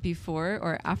that before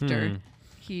or after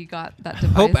he got that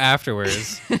device. Hope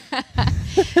afterwards.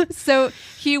 So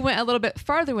he went a little bit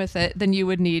farther with it than you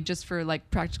would need just for like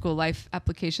practical life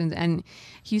applications. And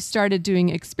he started doing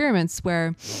experiments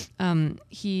where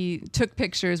he took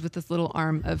pictures with this little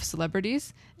arm of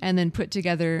celebrities and then put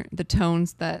together the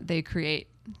tones that they create,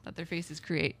 that their faces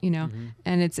create, you know.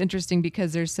 And it's interesting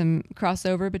because there's some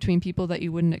crossover between people that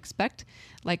you wouldn't expect.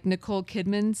 Like Nicole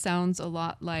Kidman sounds a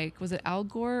lot like, was it Al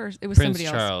Gore or it was somebody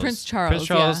else? Prince Charles. Prince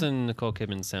Charles yeah. and Nicole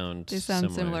Kidman sound They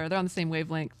sound similar. They're on the same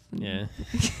wavelength. Yeah.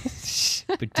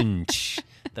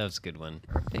 That was a good one.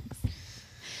 Thanks.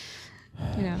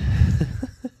 You know.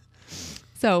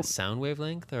 So Sound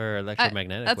wavelength or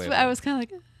electromagnetic that's wavelength? what I was kind of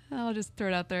like, I'll just throw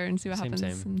it out there and see what Same,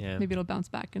 happens. same. And Yeah. maybe it'll bounce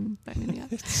back and bite me in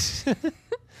the ass.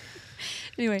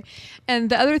 Anyway, and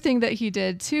the other thing that he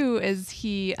did too is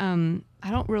he, I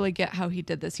don't really get how he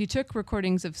did this. He took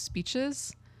recordings of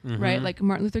speeches, right? Like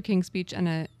Martin Luther King's speech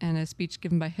and a speech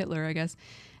given by Hitler, I guess.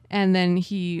 And then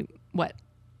he, what?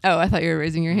 Oh, I thought you were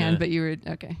raising your hand, Yeah. but you were,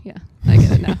 okay, yeah. I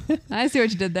get it now. I see what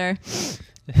you did there.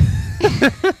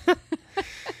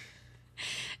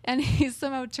 And he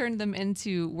somehow turned them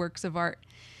into works of art.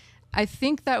 I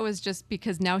think that was just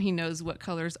because now he knows what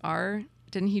colors are.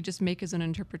 Didn't he just make his own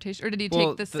interpretation, or did he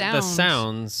take the sound? The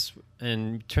sounds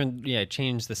and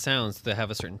change the sounds to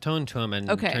have a certain tone to them and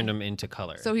Okay. turn them into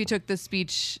color. So he took the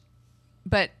speech,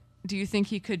 but do you think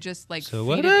he could just like So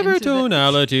feed it whatever into the-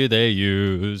 tonality they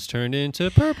use turned into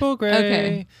purple, gray,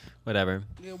 Okay. whatever.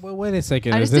 Yeah, well, wait a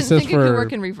second. I Is just this didn't just think it could for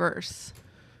work in reverse.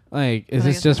 like? Is But I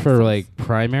this guess just that for makes like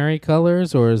primary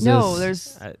colors, or is No,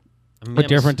 this there's I mean, a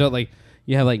different? Like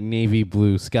you have like navy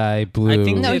blue, sky blue. I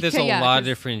think No, there's okay, a yeah, lot of 'cause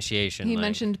differentiation. he like-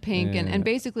 mentioned pink, Yeah. and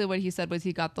basically what he said was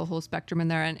he got the whole spectrum in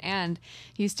there, and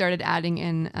he started adding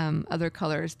in other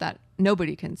colors that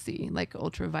nobody can see, like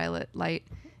ultraviolet light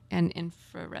and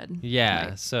infrared. Yeah,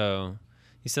 light. so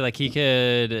he said like he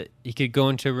could go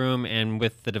into a room and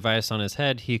with the device on his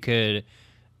head he could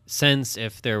sense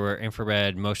if there were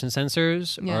infrared motion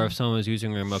sensors Yeah. or if someone was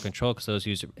using a remote control because those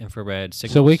use infrared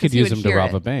signals. so we could Because he use would them to hear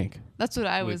rob it. a bank. That's what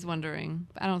I was wondering.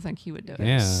 But I don't think he would do it.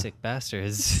 Yeah. Sick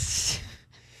bastards.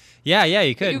 yeah,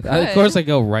 you could. You Of could. course, I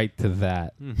go right to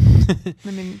that.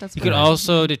 I mean, that's You what could I-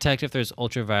 also detect if there's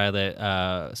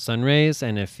ultraviolet sun rays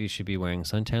and if you should be wearing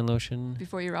suntan lotion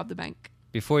before you rob the bank.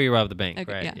 before you rob the bank,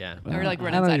 Okay, right? yeah. Yeah. Or, like,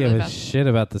 run I don't inside give really a fast. shit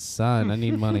about the sun. I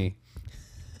need money.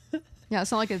 Yeah,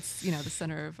 it's not like it's the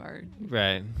center of our.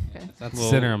 Right. Okay. That's the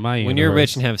center of my When you're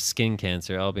rich universe. and have skin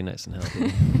cancer, I'll be nice and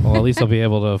healthy. Well, at least I'll be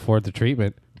able to afford the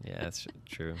treatment. Yeah, that's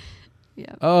true.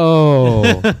 Yeah.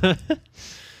 Oh,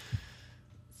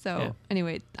 So Yeah.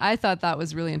 anyway, I thought that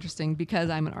was really interesting because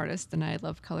I'm an artist and I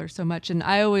love color so much, and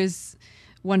I always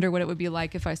wonder what it would be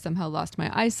like if I somehow lost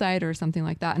my eyesight or something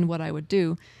like that, and what I would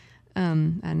do.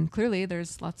 And clearly,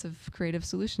 there's lots of creative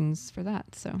solutions for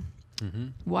that. So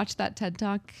watch that TED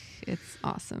Talk; it's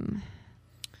awesome.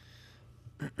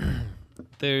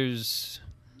 There's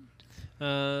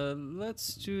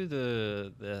let's do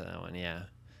that one, yeah.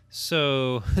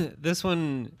 So this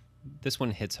one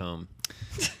hits home.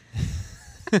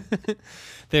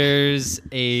 There's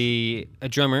a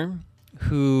drummer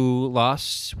who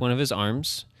lost one of his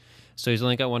arms. So he's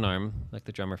only got one arm, like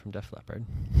the drummer from Def Leppard.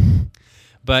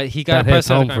 But he got that a hits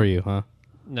prosthetic home arm. for you, huh?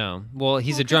 No. Well,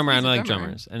 he's Well, a drummer. 'cause I he's don't a like drummer.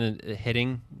 drummers. And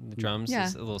hitting the drums Yeah.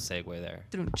 is a little segue there.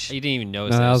 Drunch. You didn't even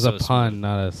notice No, that was so a pun, smooth.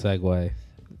 not a segue.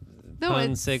 No,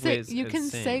 Pun, it's segues, you it's can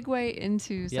same. segue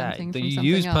into Yeah, something from you something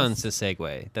use else. puns to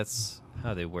segue. That's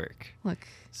how they work Look,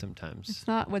 sometimes. it's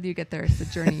not whether you get there; it's the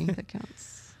journey that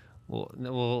counts.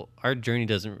 Well, our journey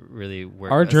doesn't really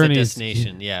work. Our It's the journeys-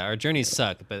 destination. Yeah, our journeys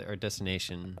suck, but our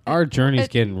destination. Our journey's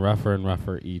It- getting rougher and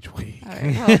rougher each week. All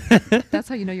right, well, that's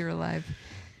how you know you're alive.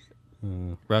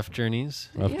 Rough journeys.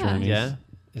 Rough Yeah. journeys. Yeah.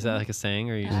 Is that like a saying,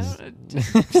 or you I just?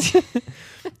 don't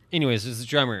know. Anyways, there's a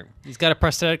drummer. He's got a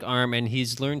prosthetic arm, and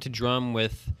he's learned to drum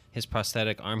with his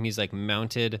prosthetic arm. He's like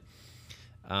mounted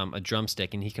a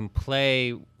drumstick, and he can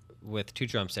play with two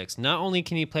drumsticks. Not only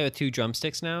can he play with two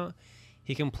drumsticks now,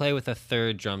 he can play with a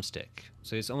third drumstick.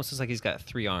 So it's almost like he's got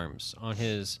three arms on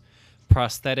his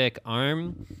prosthetic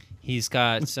arm. He's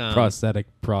got Prosthetic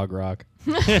prog rock.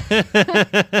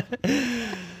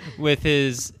 with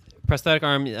his prosthetic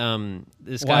arm.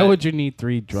 This Why guy, would you need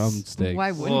three drumsticks?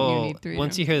 Why wouldn't well, you need three?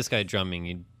 once you drums? hear this guy drumming,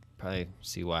 you'd probably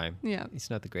see why. Yeah. He's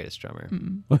not the greatest drummer.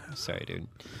 Sorry, dude.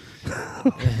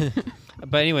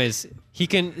 But anyways,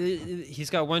 he's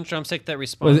got one drumstick that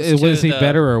responds. Was he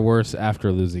better or worse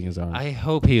after losing his arm? I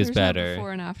hope he was There's no better.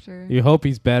 before and after. You hope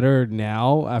he's better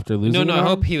now after losing? No, an I arm?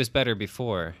 hope he was better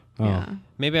before. Oh. Yeah.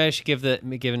 Maybe I should give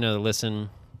another listen.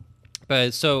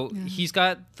 But so he's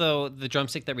got the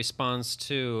drumstick that responds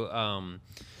to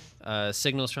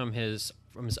signals from his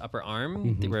upper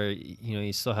arm, where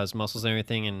he still has muscles and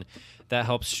everything, and that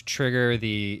helps trigger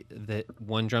the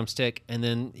one drumstick. And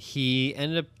then he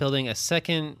ended up building a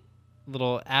second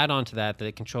little add-on to that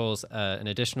it controls an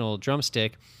additional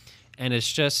drumstick, and it's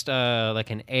just like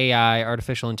an AI,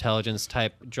 artificial intelligence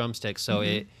type drumstick. So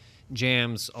it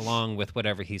jams along with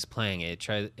whatever he's playing. It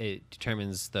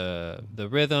determines the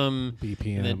rhythm,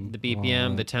 BPM, the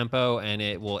BPM, the tempo, and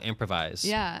it will improvise.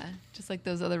 Yeah, just like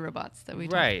those other robots that we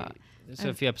Right. talked about. So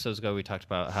a few episodes ago, we talked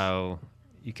about how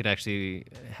you could actually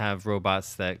have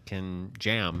robots that can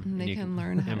jam. And they you can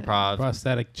learn how to- improv.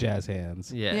 Prosthetic jazz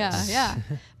hands. Yes. Yeah.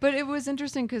 But it was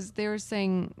interesting because they were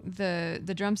saying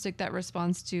the drumstick that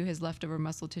responds to his leftover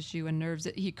muscle tissue and nerves,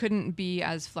 he couldn't be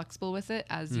as flexible with it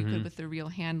as you could with the real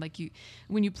hand. Like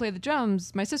when you play the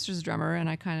drums, my sister's a drummer, and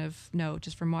I kind of know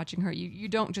just from watching her, you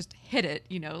don't just hit it,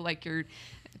 like you're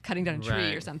cutting down a tree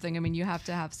or Right. something. I mean, you have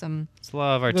to have some. It's a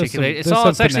lot of There's articulate. some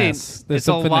It's actually finesse. There's it's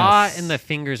a some lot finesse. in the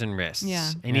fingers and wrists.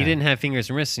 Yeah. And he didn't have fingers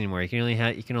and wrists anymore. He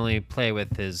can only play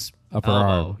with his Upper elbow.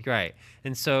 arm. Right.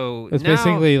 And so It's now,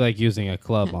 basically like using a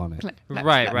club on it.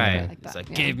 right. Like It's that, like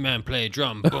yeah. caveman play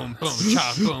drum, boom, boom,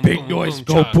 chop, boom, Big boom, noise,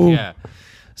 boom, go chop. boom. Yeah.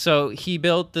 So he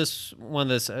built this one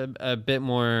that's a bit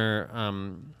more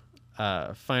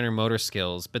finer motor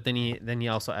skills, but then he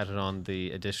also added on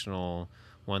the additional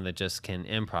one that just can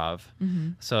improv.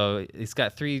 So he's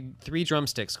got three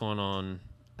drumsticks going on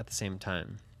at the same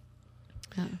time.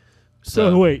 Yeah.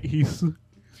 So wait,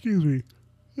 excuse me.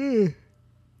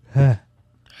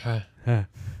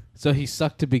 So he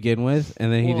sucked to begin with,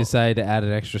 and then he Well- decided to add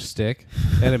an extra stick,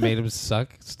 and it made him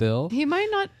suck still. He might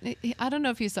not. I don't know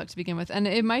if he sucked to begin with, and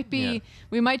it might be. Yeah.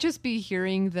 We might just be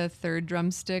hearing the third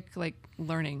drumstick like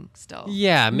learning still.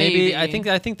 Yeah, maybe. I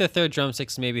think the third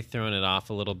drumstick's maybe throwing it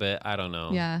off a little bit. I don't know.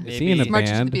 Yeah. Is he in Maybe a Marches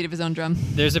to the band? beat of his own drum.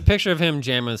 there's a picture of him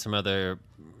jamming with some other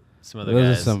Those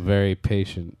guys. are some very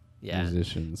patient Yeah.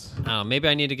 musicians. I don't know, maybe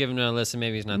I need to give him a listen.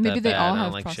 Maybe he's not Maybe that they bad. all I have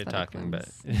don't like shit prosthetic talking, but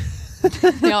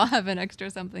limbs. They all have an extra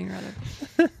something or other.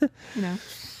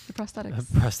 The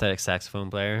prosthetics. prosthetic saxophone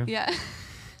player. Yeah.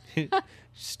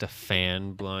 Just a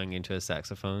fan blowing into a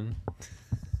saxophone.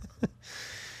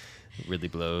 It really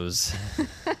blows.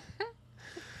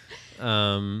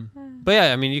 But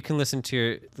yeah, I mean, you can listen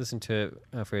to it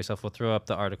for yourself. We'll throw up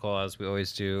the article as we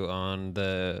always do on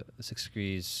the 6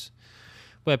 Degrees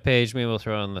webpage. Maybe we'll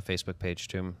throw it on the Facebook page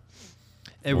too.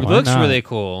 It Why looks not? really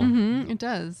cool. It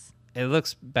does. It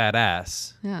looks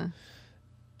badass. Yeah.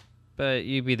 But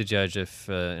you be the judge if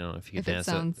if you If can it dance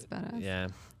sounds badass. Yeah.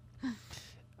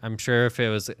 I'm sure if it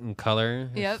was in color,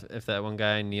 Yep. if that one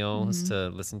guy Neil was to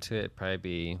listen to it, it'd probably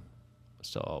be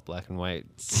still all black and white,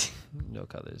 no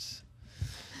colors.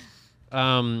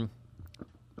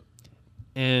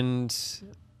 And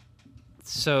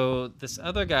so this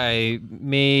other guy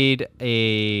made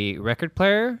a record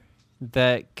player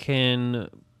that can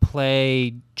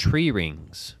play tree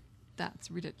rings.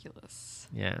 That's ridiculous.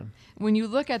 Yeah. When you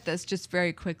look at this just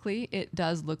very quickly, it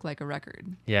does look like a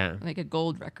record, Yeah. like a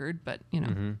gold record, but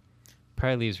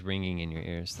Probably leaves ringing in your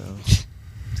ears though.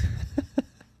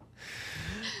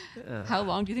 how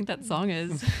long do you think that song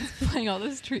is? It's playing all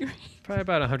those tree rings. Probably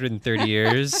about 130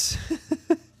 years.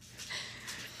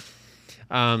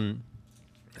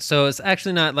 So it's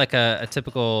actually not like a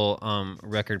typical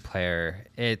record player.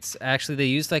 It's actually, they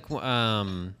use like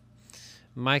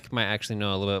Mike might actually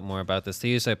know a little bit more about this. They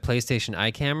use a PlayStation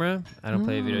eye camera. I don't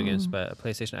play video games, but a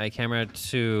PlayStation eye camera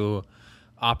to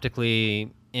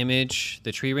optically image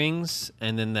the tree rings,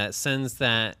 and then that sends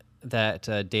that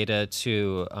data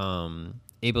to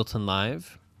Ableton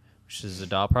Live, which is a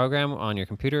DAW program on your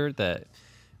computer that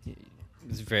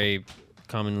is very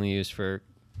commonly used for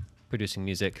producing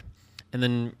music. And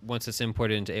then once it's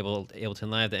imported into Ableton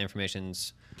Live, the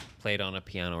information's played on a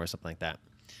piano or something like that.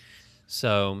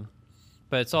 So,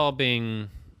 but it's all being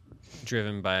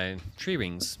driven by tree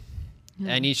rings.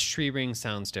 And each tree ring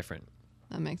sounds different.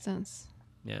 That makes sense.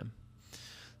 Yeah.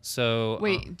 So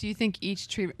Wait, do you think each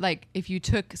tree, like if you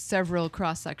took several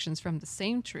cross sections from the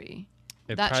same tree,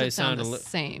 it that probably should sound the sound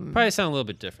same? probably sound a little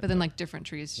bit different. But then like different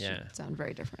trees Yeah. should sound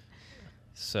very different.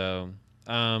 So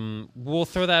we'll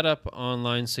throw that up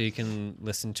online so you can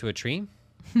listen to a tree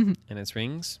and its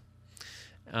rings.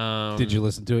 Did you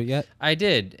listen to it yet? I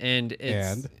did, and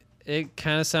it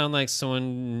kind of sounded like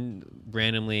someone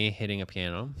randomly hitting a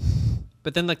piano.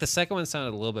 But then like the second one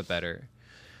sounded a little bit better.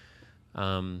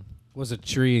 Was it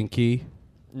tree and key?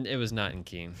 It was not in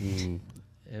key. Mm.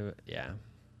 Yeah.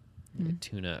 Mm.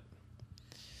 Tune up.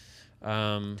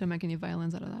 Don't make any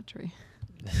violins out of that tree.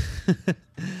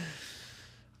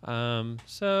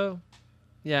 So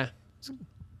yeah,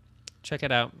 check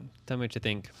it out. Tell me what you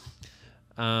think.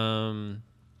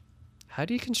 How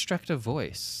do you construct a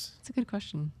voice? It's a good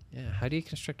question. Yeah, how do you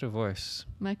construct a voice?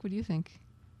 Mike, what do you think?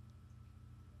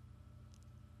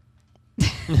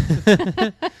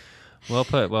 Well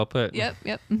put. Yep.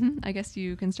 I guess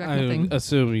you construct I nothing.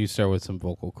 assume you start with some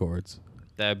vocal cords.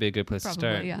 That'd be a good place Probably,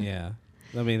 to start. yeah.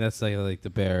 Yeah. I mean, that's like the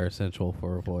bare essential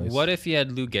for a voice. What if you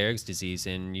had Lou Gehrig's disease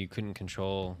and you couldn't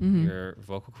control Mhm. your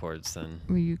vocal cords then?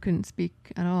 Where you couldn't speak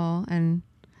at all, and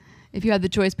if you had the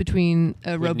choice between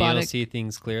a Would Neil robotic, see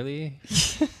things clearly?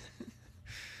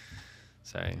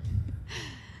 Sorry.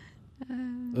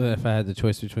 If I had the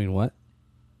choice between what?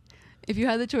 if you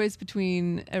had the choice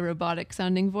between a robotic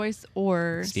sounding voice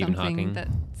or Stephen something Hawking. that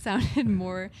sounded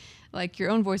more like your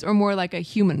own voice or more like a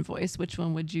human voice, which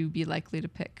one would you be likely to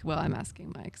pick? Well, I'm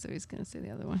asking Mike, so he's going to say the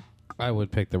other one. I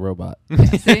would pick the robot.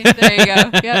 See, there you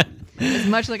go. Yep, as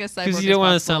much like a cyborg. Because you don't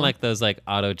want to sound like those like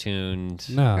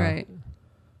auto-tuned. No. right.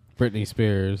 Britney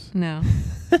Spears. No.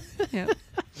 Yep.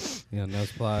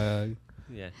 Nose plug.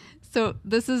 Yeah. So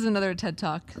this is another TED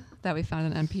Talk that we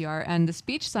found on NPR, and the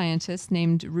speech scientist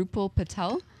named Rupal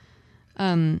Patel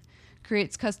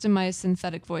creates customized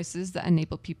synthetic voices that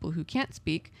enable people who can't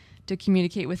speak to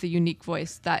communicate with a unique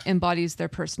voice that embodies their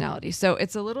personality. So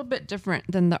it's a little bit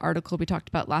different than the article we talked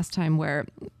about last time where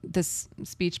this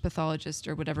speech pathologist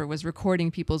or whatever was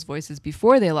recording people's voices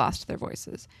before they lost their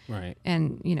voices. Right.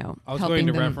 And, I was helping going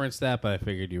to them. reference that, but I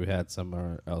figured you had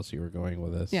somewhere else you were going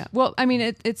with this. Yeah. Well, I mean,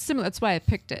 it's similar. That's why I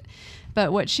picked it.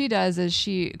 But what she does is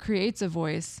she creates a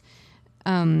voice,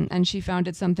 and she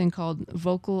founded something called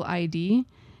Vocal ID,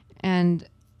 and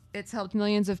it's helped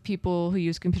millions of people who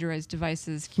use computerized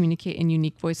devices communicate in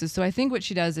unique voices. So I think what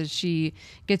she does is she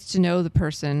gets to know the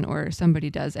person, or somebody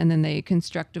does, and then they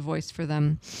construct a voice for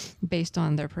them based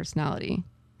on their personality.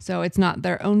 So it's not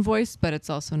their own voice, but it's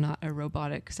also not a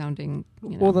robotic sounding.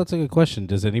 Well, that's a good question.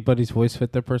 Does anybody's voice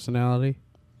fit their personality?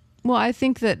 Well, I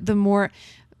think that the more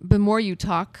you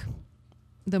talk,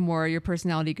 the more your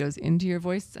personality goes into your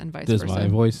voice, and vice Does versa. my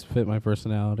voice fit my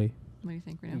personality? What do you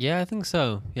think, Reno? Yeah, I think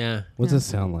so. Yeah. What does Yeah. it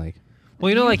sound like? Well,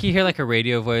 you know, like you hear like a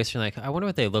radio voice, you're like, I wonder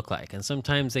what they look like. And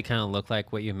sometimes they kind of look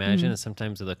like what you imagine, Mhm. and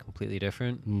sometimes they look completely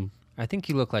different. Mm, I think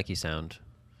you look like you sound.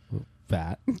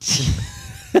 fat.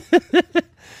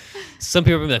 Some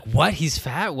people will be like, what? He's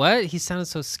fat? What? He sounded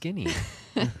so skinny.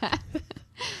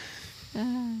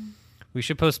 We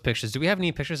should post pictures. Do we have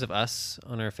any pictures of us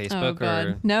on our Oh Facebook? God,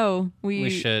 Or no. We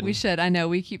should. We should. I know.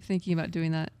 We keep thinking about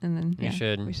doing that, and then we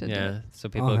should. We should. Do Yeah. it. So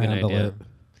people I'll have an handle idea. it.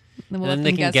 Then we'll And let then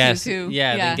them they can guess. who.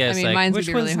 Yeah, they guess I mean, like, mine's which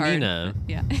would be really one's hard. Nina?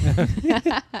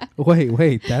 Yeah.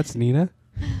 Wait, that's Nina?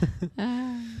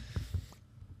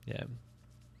 Yeah.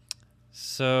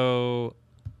 So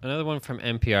another one from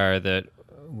NPR that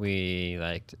we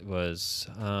liked was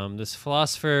this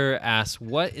philosopher asked,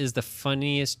 what is the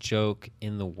funniest joke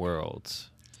in the world?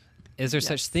 Is there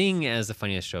such Yes. thing as the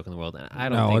funniest joke in the world? And I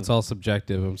don't No, think. it's all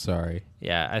subjective. I'm sorry.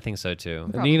 Yeah, I think so too.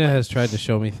 Probably. Nina has tried to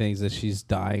show me things that she's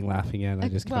dying laughing at, and I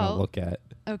just kind well- of look at,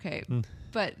 Okay, Mm.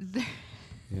 but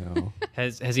you know.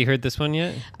 Has he heard this one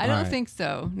yet? I don't Alright. think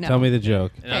so. No. Tell me the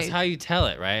joke. And that's Okay. how you tell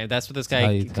it, right? That's what this That's how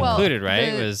guy you tell it. concluded,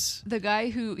 right? the- Was The guy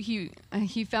who he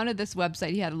founded this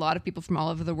website. He had a lot of people from all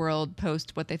over the world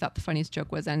post what they thought the funniest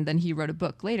joke was, and then he wrote a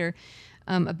book later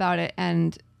about it.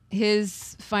 And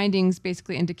his findings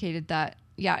basically indicated that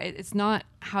it's not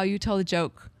how you tell the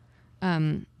joke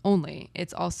only.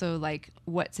 It's also like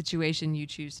what situation you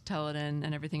choose to tell it in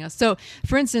and everything else. So,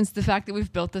 for instance, the fact that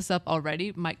we've built this up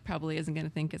already, Mike probably isn't going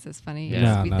to think it's as funny Yeah. as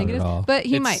No, we not think it at is, all. but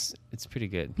he might. It's pretty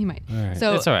good. He might. All right.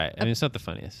 So It's all right. I mean, it's not the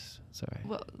funniest. It's all right.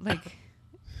 well, like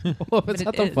well, it's it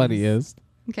not the is. funniest.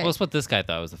 okay. Well, it's what this guy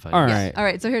thought was the funniest. All Yeah. right. All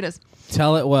right. So here it is.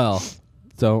 Tell it well.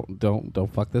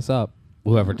 Don't fuck this up.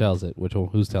 Whoever tells it,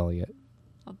 who's telling it?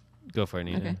 Go for it,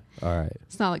 Nina. Okay. All right.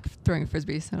 It's not like throwing a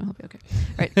frisbee, so I'll be okay.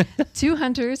 All right. Two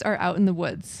hunters are out in the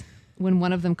woods when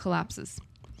one of them collapses.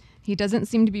 He doesn't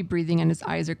seem to be breathing and his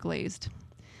eyes are glazed.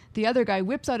 The other guy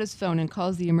whips out his phone and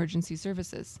calls the emergency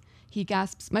services. He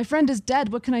gasps, "My friend is dead.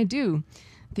 What can I do?"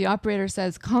 The operator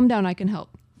says, "Calm down, I can help.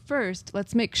 First,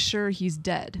 let's make sure he's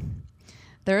dead."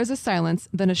 There is a silence,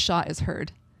 then a shot is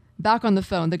heard. Back on the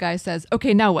phone, the guy says,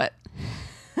 "Okay, now what?"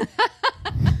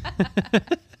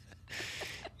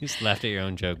 You just laughed at your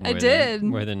own joke. I More did. Than,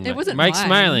 more than It wasn't Mike's mine.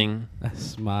 smiling. I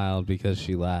smiled because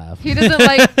she laughed. He doesn't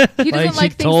like Like she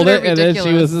things told that it, are and then ridiculous.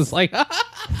 she was just like,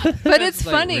 But it's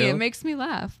like funny. real. It makes me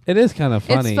laugh. It is kind of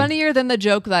funny. It's funnier than the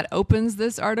joke that opens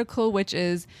this article, which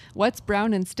is, what's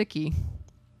brown and sticky?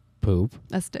 Poop.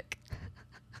 A stick.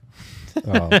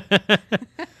 Oh.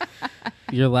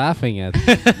 You're laughing at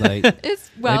like It's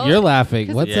well, you're laughing.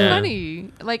 'cause What's it's Yeah. funny.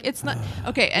 Like it's not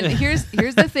okay. And here's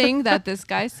the thing that this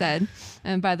guy said.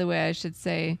 And by the way, I should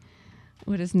say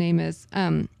what his name is.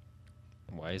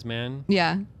 Wise man.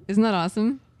 Yeah, isn't that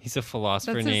awesome? He's a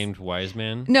philosopher That's his- named Wise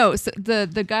Man. No, so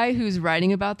the guy who's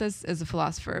writing about this is a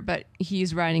philosopher, but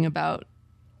he's writing about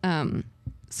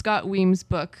Scott Weems'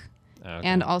 book, Okay.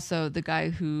 and also the guy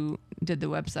who did the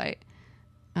website.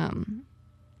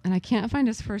 And I can't find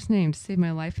his first name to save my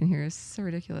life in here. It's so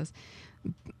ridiculous.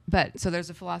 But so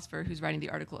there's a philosopher who's writing the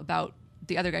article about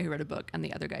the other guy who wrote a book and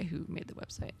the other guy who made the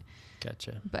website.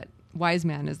 Gotcha. But Wise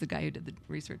Man is the guy who did the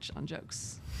research on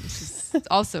jokes, which is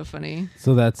also funny.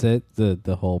 So that's it.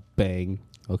 The whole bang.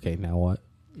 Okay, now what?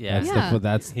 Yeah. That's Yeah.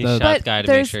 that's He the shot But the guy to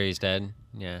make there's- sure he's dead.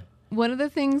 Yeah. One of the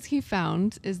things he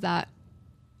found is that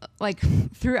like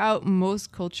throughout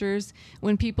most cultures,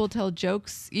 when people tell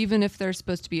jokes, even if they're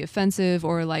supposed to be offensive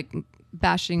or like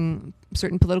bashing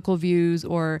certain political views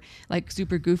or like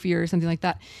super goofy or something like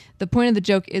that, the point of the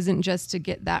joke isn't just to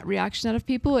get that reaction out of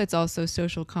people. It's also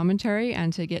social commentary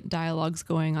and to get dialogues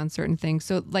going on certain things.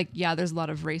 So like, yeah, there's a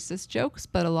lot of racist jokes,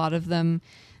 but a lot of them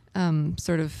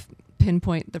sort of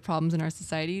pinpoint the problems in our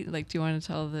society. Like, do you want to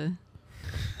tell the...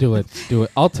 do it.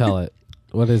 I'll tell it.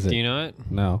 What is it? Do you know it?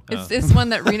 No. It's one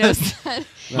that Reno said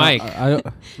Mike. I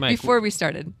Mike, before we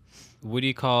started. what do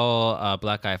you call a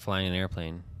black guy flying an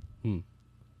airplane? Hmm.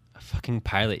 A fucking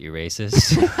pilot, you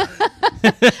racist.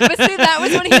 But see, that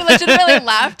was when he legitimately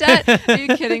laughed at. Are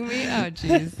you kidding me? Oh,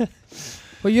 jeez.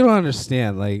 Well, you don't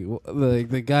understand. Like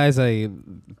the guys I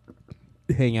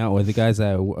hang out with,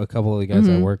 a couple of the guys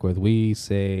I Mhm. work with, we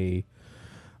say,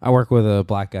 I work with a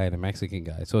black guy and a Mexican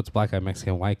guy. So it's black guy,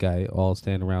 Mexican, white guy, all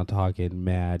standing around talking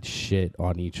mad shit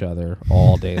on each other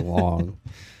all day long.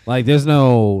 Like there's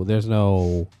no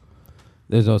No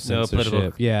censorship.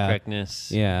 political Yeah.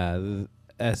 correctness. Yeah.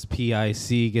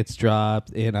 SPIC gets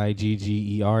dropped,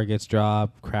 NIGGER gets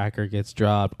dropped, cracker gets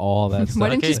dropped, all that Why stuff.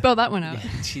 didn't you Okay. spell that one out?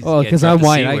 Jeez, Oh, yeah, 'cause drop I'm the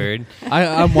white. C word.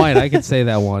 I'm white. I can say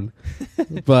that one.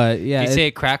 But yeah, Do you say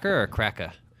it cracker or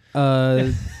cracker?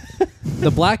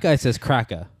 the black guy says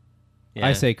cracker. Yeah.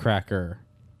 I say cracker.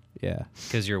 Yeah.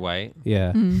 Because you're white.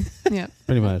 Yeah. Yeah.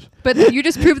 Pretty much. But you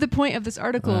just proved the point of this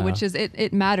article, Wow. which is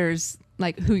it matters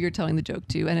like who you're telling the joke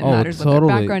to, and it Oh, matters what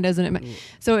totally. their background is, and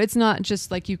so it's not just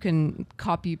like you can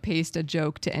copy paste a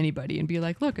joke to anybody and be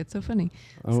like, look, it's so funny.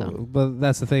 So. But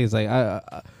that's the thing is like I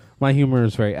my humor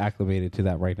is very acclimated to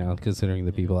that right now, considering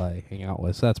the people I hang out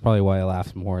with. So that's probably why I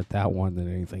laughed more at that one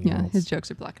than anything Yeah, else. his jokes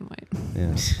are black and white.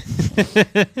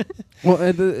 Yeah. Well,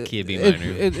 Key of B it,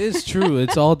 minor. it is true.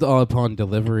 It's all upon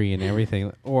delivery and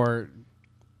everything, or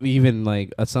even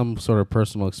like some sort of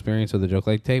personal experience with the joke.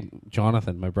 Like take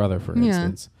Jonathan, my brother, for Yeah.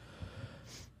 instance.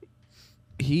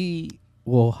 He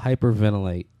will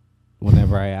hyperventilate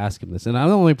whenever I ask him this, and I'm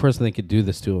the only person that could do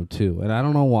this to him too. And I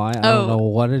don't know why. I don't Oh. know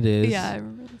what it is. Yeah, I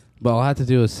remember this. But all I have to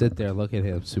do is sit there, look at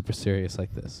him, super serious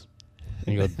like this,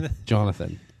 and go,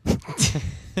 Jonathan,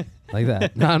 like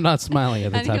that. No, I'm not smiling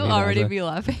at the And time. he'll he does already it. be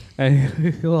laughing. And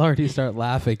he'll already start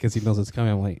laughing because he knows it's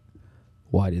coming. I'm like,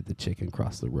 why did the chicken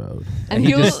cross the road? And he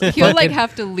he'll just like fucking-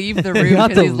 have to leave the He'll room have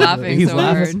because to he's laughing he's so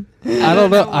laughing. hard. I don't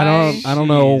know. why. I don't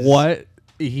know Jeez. what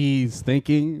he's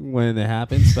thinking when it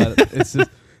happens, but it's just.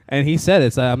 And he said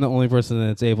it's. I'm the only person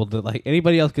that's able to like.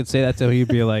 Anybody else could say that to him, he'd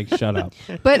be like, "Shut up."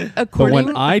 But But according,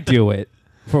 when I do it,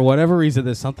 for whatever reason,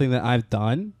 there's something that I've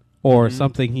done or Mhm.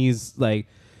 something he's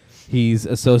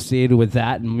associated with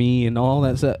that and me and all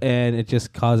that stuff, and it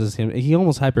just causes him. He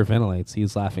almost hyperventilates.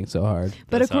 He's laughing so hard.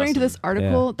 But That's according to this awesome.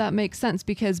 article, that makes sense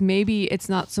because maybe it's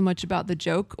not so much about the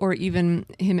joke or even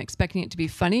him expecting it to be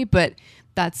funny, but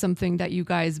that's something that you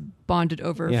guys bonded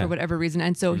over Yeah. for whatever reason.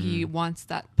 And so he wants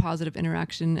that positive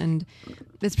interaction. And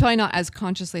it's probably not as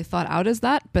consciously thought out as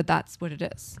that, but that's what it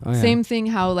is. Oh, yeah. Same thing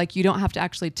how like you don't have to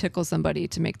actually tickle somebody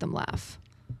to make them laugh.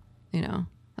 You know?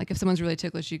 Like if someone's really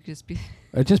ticklish, you could just be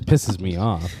It just pisses me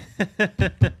off.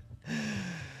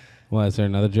 What, is there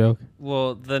another joke?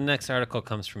 Well, the next article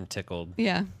comes from Tickled.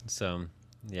 yeah, So,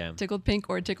 yeah. tickled pink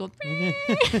or tickled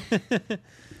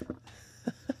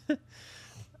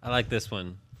I like this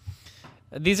one.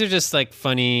 These are just like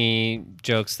funny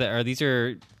jokes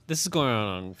this is going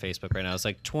on Facebook right now. It's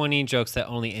like 20 jokes that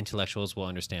only intellectuals will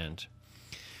understand.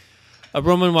 A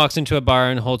Roman walks into a bar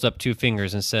and holds up 2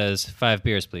 fingers and says, 5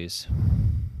 beers, please.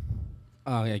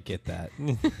 Oh, I get that.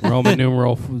 Roman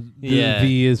numeral. Yeah.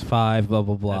 V is 5. Blah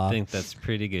blah blah. I think that's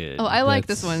pretty good. Oh, I like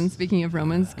this That's- one. Speaking of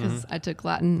Romans, because I took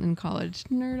Latin in college.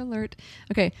 Nerd alert.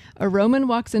 Okay, a Roman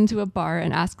walks into a bar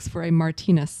and asks for a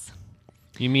Martinus.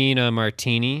 You mean a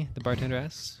martini? The bartender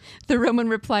asks. The Roman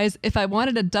replies, "If I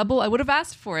wanted a double, I would have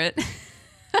asked for it."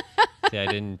 See, I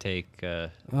didn't take. Oh,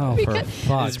 for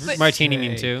fuck's Does martini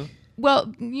mean sake. two?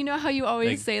 Well, you know how you always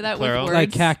Like say that plural? with words,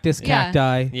 Like cactus, Yeah.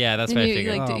 cacti. Yeah, that's And what I you,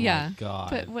 figured. like, Oh my yeah. God.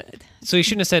 But what? So you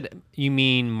shouldn't have said you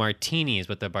mean martini is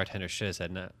what the bartender should have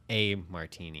said, not a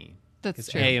martini. That's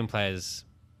Because true. A implies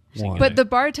One. singular. But the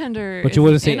bartender. But you isn't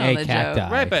wouldn't say in on a the cacti.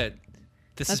 joke. right, but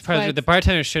this That's is probably why the it's-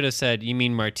 bartender should have said you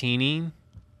mean martini.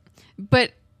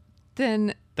 But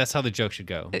then, That's how the joke should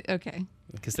go, okay.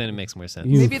 because then it makes more sense.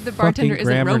 You Maybe the bartender fucking isn't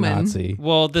grammar Roman. Nazi.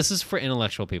 Well, this is for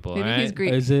intellectual people, Maybe all right? he's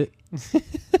Greek. Is it? Is it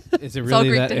It's all really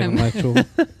Greek that to him. intellectual?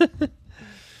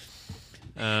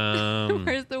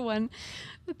 Where's the one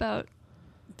about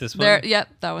This one. there? Yep,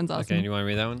 that one's awesome. Okay, you want to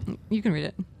read that one? You can read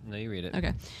it. No, you read it.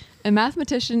 Okay. A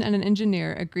mathematician and an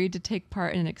engineer agreed to take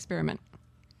part in an experiment.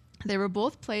 They were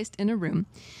both placed in a room,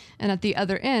 and at the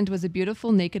other end was a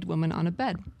beautiful naked woman on a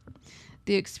bed.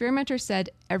 The experimenter said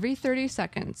every 30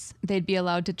 seconds they'd be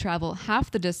allowed to travel half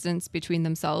the distance between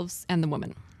themselves and the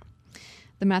woman.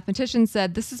 The mathematician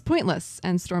said this is pointless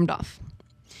and stormed off.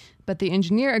 But the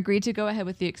engineer agreed to go ahead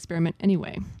with the experiment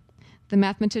anyway. The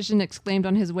mathematician exclaimed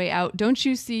on his way out, "Don't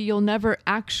you see you'll never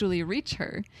actually reach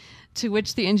her?" To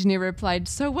which the engineer replied,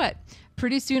 "So what?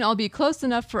 Pretty soon I'll be close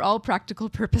enough for all practical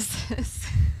purposes."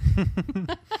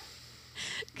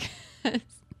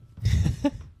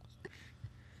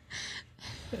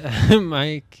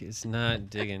 Mike is not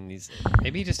digging these.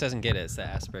 Maybe he just doesn't get it. It's the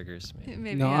Asperger's. Maybe.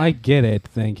 Maybe, No, yeah. I get it.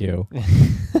 Thank you.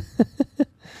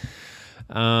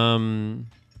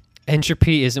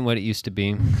 Entropy isn't what it used to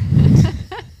be.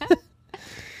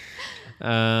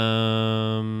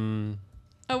 um.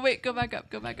 Oh, wait, go back up.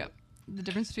 The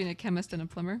difference between a chemist and a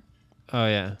plumber. Oh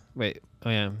yeah. Wait. Oh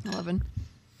yeah. 11.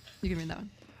 You can read that one.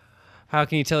 How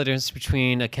can you tell the difference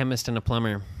between a chemist and a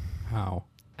plumber? How?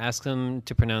 Ask them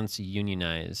to pronounce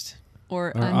unionized.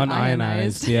 Or Or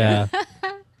unionized. unionized. Yeah.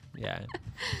 Yeah.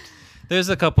 There's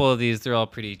a couple of these. They're all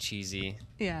pretty cheesy.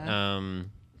 Yeah.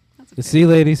 That's okay. See,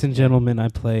 ladies and gentlemen, I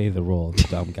play the role of the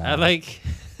dumb guy. I like.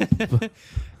 All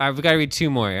right, we gotta read two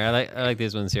more. I like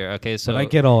these ones here. Okay, so But I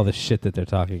get all the shit that they're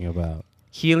talking about.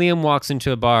 Helium walks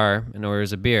into a bar and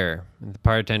orders a beer. And the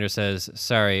bartender says,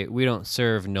 "Sorry, we don't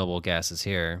serve noble gases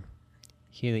here."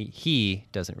 He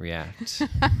doesn't react.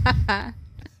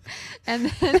 And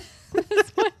then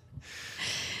this one.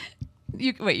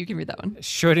 You can read that one.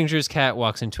 Schrodinger's cat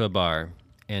walks into a bar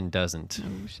and doesn't.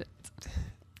 Oh shit.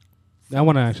 That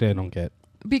one actually I don't get.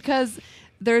 Because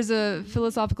there's a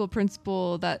philosophical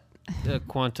principle that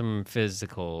Quantum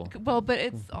physical. well, but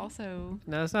it's also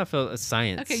No, it's not it's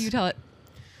science. okay. You tell it.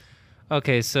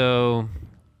 Okay, so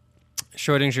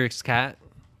Schrodinger's cat.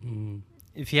 Mm.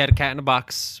 If he had a cat in a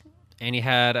box and he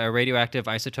had a radioactive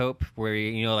isotope where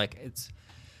like it's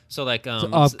so like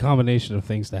It's a combination of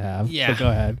things to have. Yeah. But go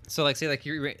ahead. So like say like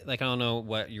I don't know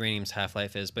what uranium's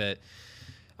half-life is, but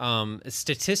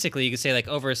statistically you could say like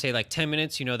over say like 10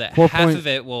 minutes, you know that half of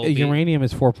it will be uranium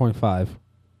is 4.5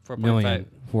 4.5. million.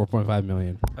 4.5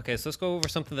 million. Okay, so let's go over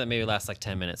something that maybe lasts like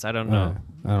 10 minutes. I don't know.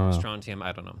 I don't know. Strontium,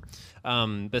 I don't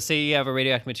know. But say you have a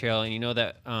radioactive material and you know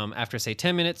that after say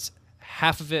 10 minutes,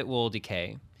 half of it will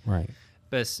decay. Right.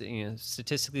 But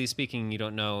statistically speaking, you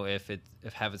don't know if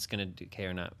half it's going to decay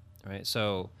or not, right?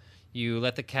 So you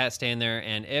let the cat stay in there,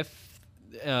 and if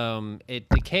it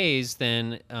decays,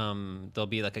 then there'll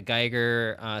be like a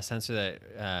Geiger sensor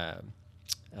that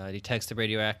detects the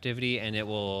radioactivity, and it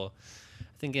will.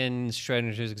 I think in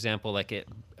Schrodinger's example, like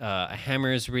a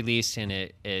hammer is released, and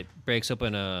it breaks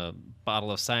open a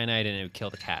bottle of cyanide, and it would kill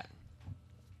the cat.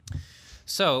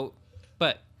 So,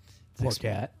 but Poor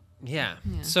cat. yeah.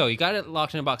 Yeah. So you got it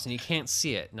locked in a box and you can't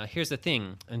see it. Now here's the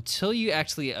thing. Until you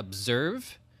actually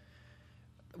observe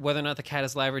whether or not the cat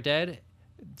is alive or dead,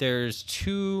 there's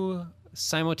two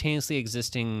simultaneously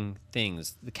existing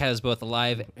things. The cat is both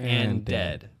alive and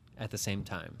dead at the same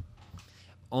time.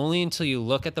 Only until you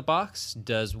look at the box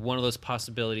does one of those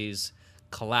possibilities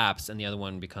collapse and the other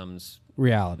one becomes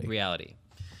Reality.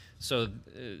 So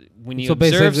when you So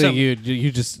observe basically,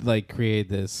 you just like create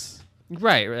this.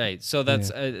 Right. So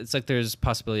that's it's like there's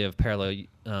possibility of parallel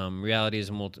realities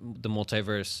and the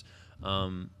multiverse.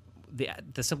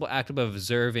 The simple act of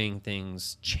observing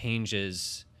things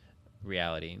changes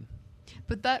reality.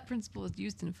 But that principle is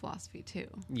used in philosophy too.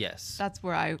 Yes. That's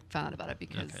where I found out about it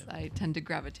because Okay. I tend to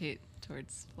gravitate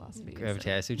towards philosophy. Gravity.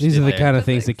 so- I see what you These did are the there. kind of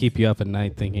things that keep you up at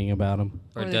night thinking about them.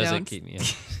 Or Or they does it don't. keep me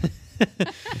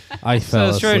I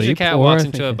fell So Schrodinger asleep. cat or walks I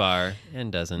into a think- bar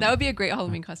and doesn't. That would be a great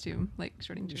Halloween costume, like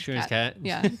Schrodinger's Schrodinger's cat. cat?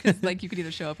 Yeah, because like you could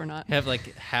either show up or not. have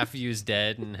like half views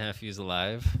dead and half views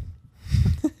alive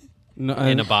No,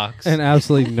 in a box. And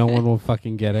absolutely no one will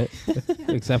fucking get it,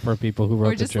 except for people who wrote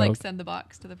Or the just joke. like send the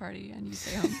box to the party and you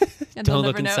stay home. And they'll Don't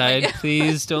look never know, inside, like-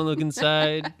 please. Don't look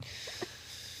inside.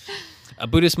 A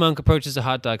Buddhist monk approaches a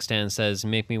hot dog stand and says,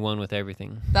 "Make me one with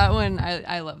everything." That one,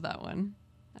 I love that one.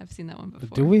 I've seen that one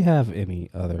before. Do we have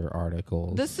any other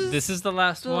articles? This is This is the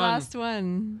last the one. last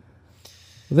one.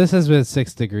 This has been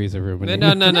 6 degrees of ruminating.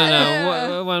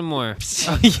 No. One more.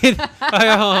 Oh, yeah.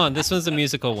 Oh, hold on. This one's a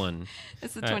musical one.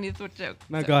 It's the All right. 20th joke.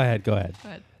 No, So, go ahead. Go ahead. go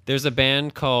ahead. There's a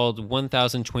band called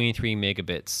 1023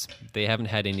 Megabits. They haven't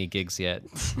had any gigs yet.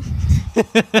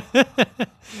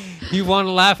 You want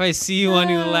to laugh? I see you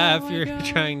wanting to Oh laugh. my You're God.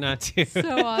 trying not to.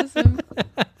 So awesome.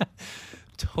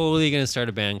 Totally going to start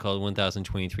a band called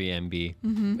 1023 MB.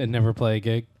 And never play a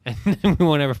gig. And then we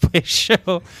won't ever play a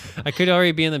show. I could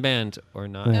already be in the band or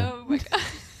not. Yeah. Oh my God.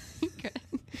 Good.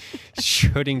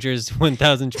 Schrodinger's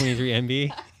 1023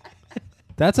 MB.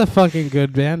 That's a fucking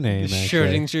good band name. Actually.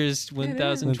 Schrodinger's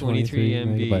 1023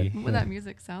 MB. megabyte. What would that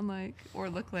music sound like or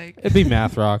look like? It'd be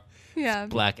math rock. Yeah.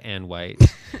 Black and white.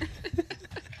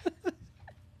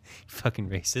 Fucking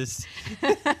racist.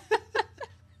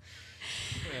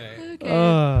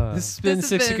 Okay. This has been This has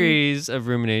 6 been- degrees of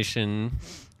rumination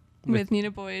with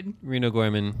Nina Boyd. Reno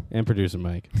Gorman. And producer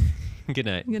Mike. Good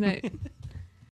night. Good night.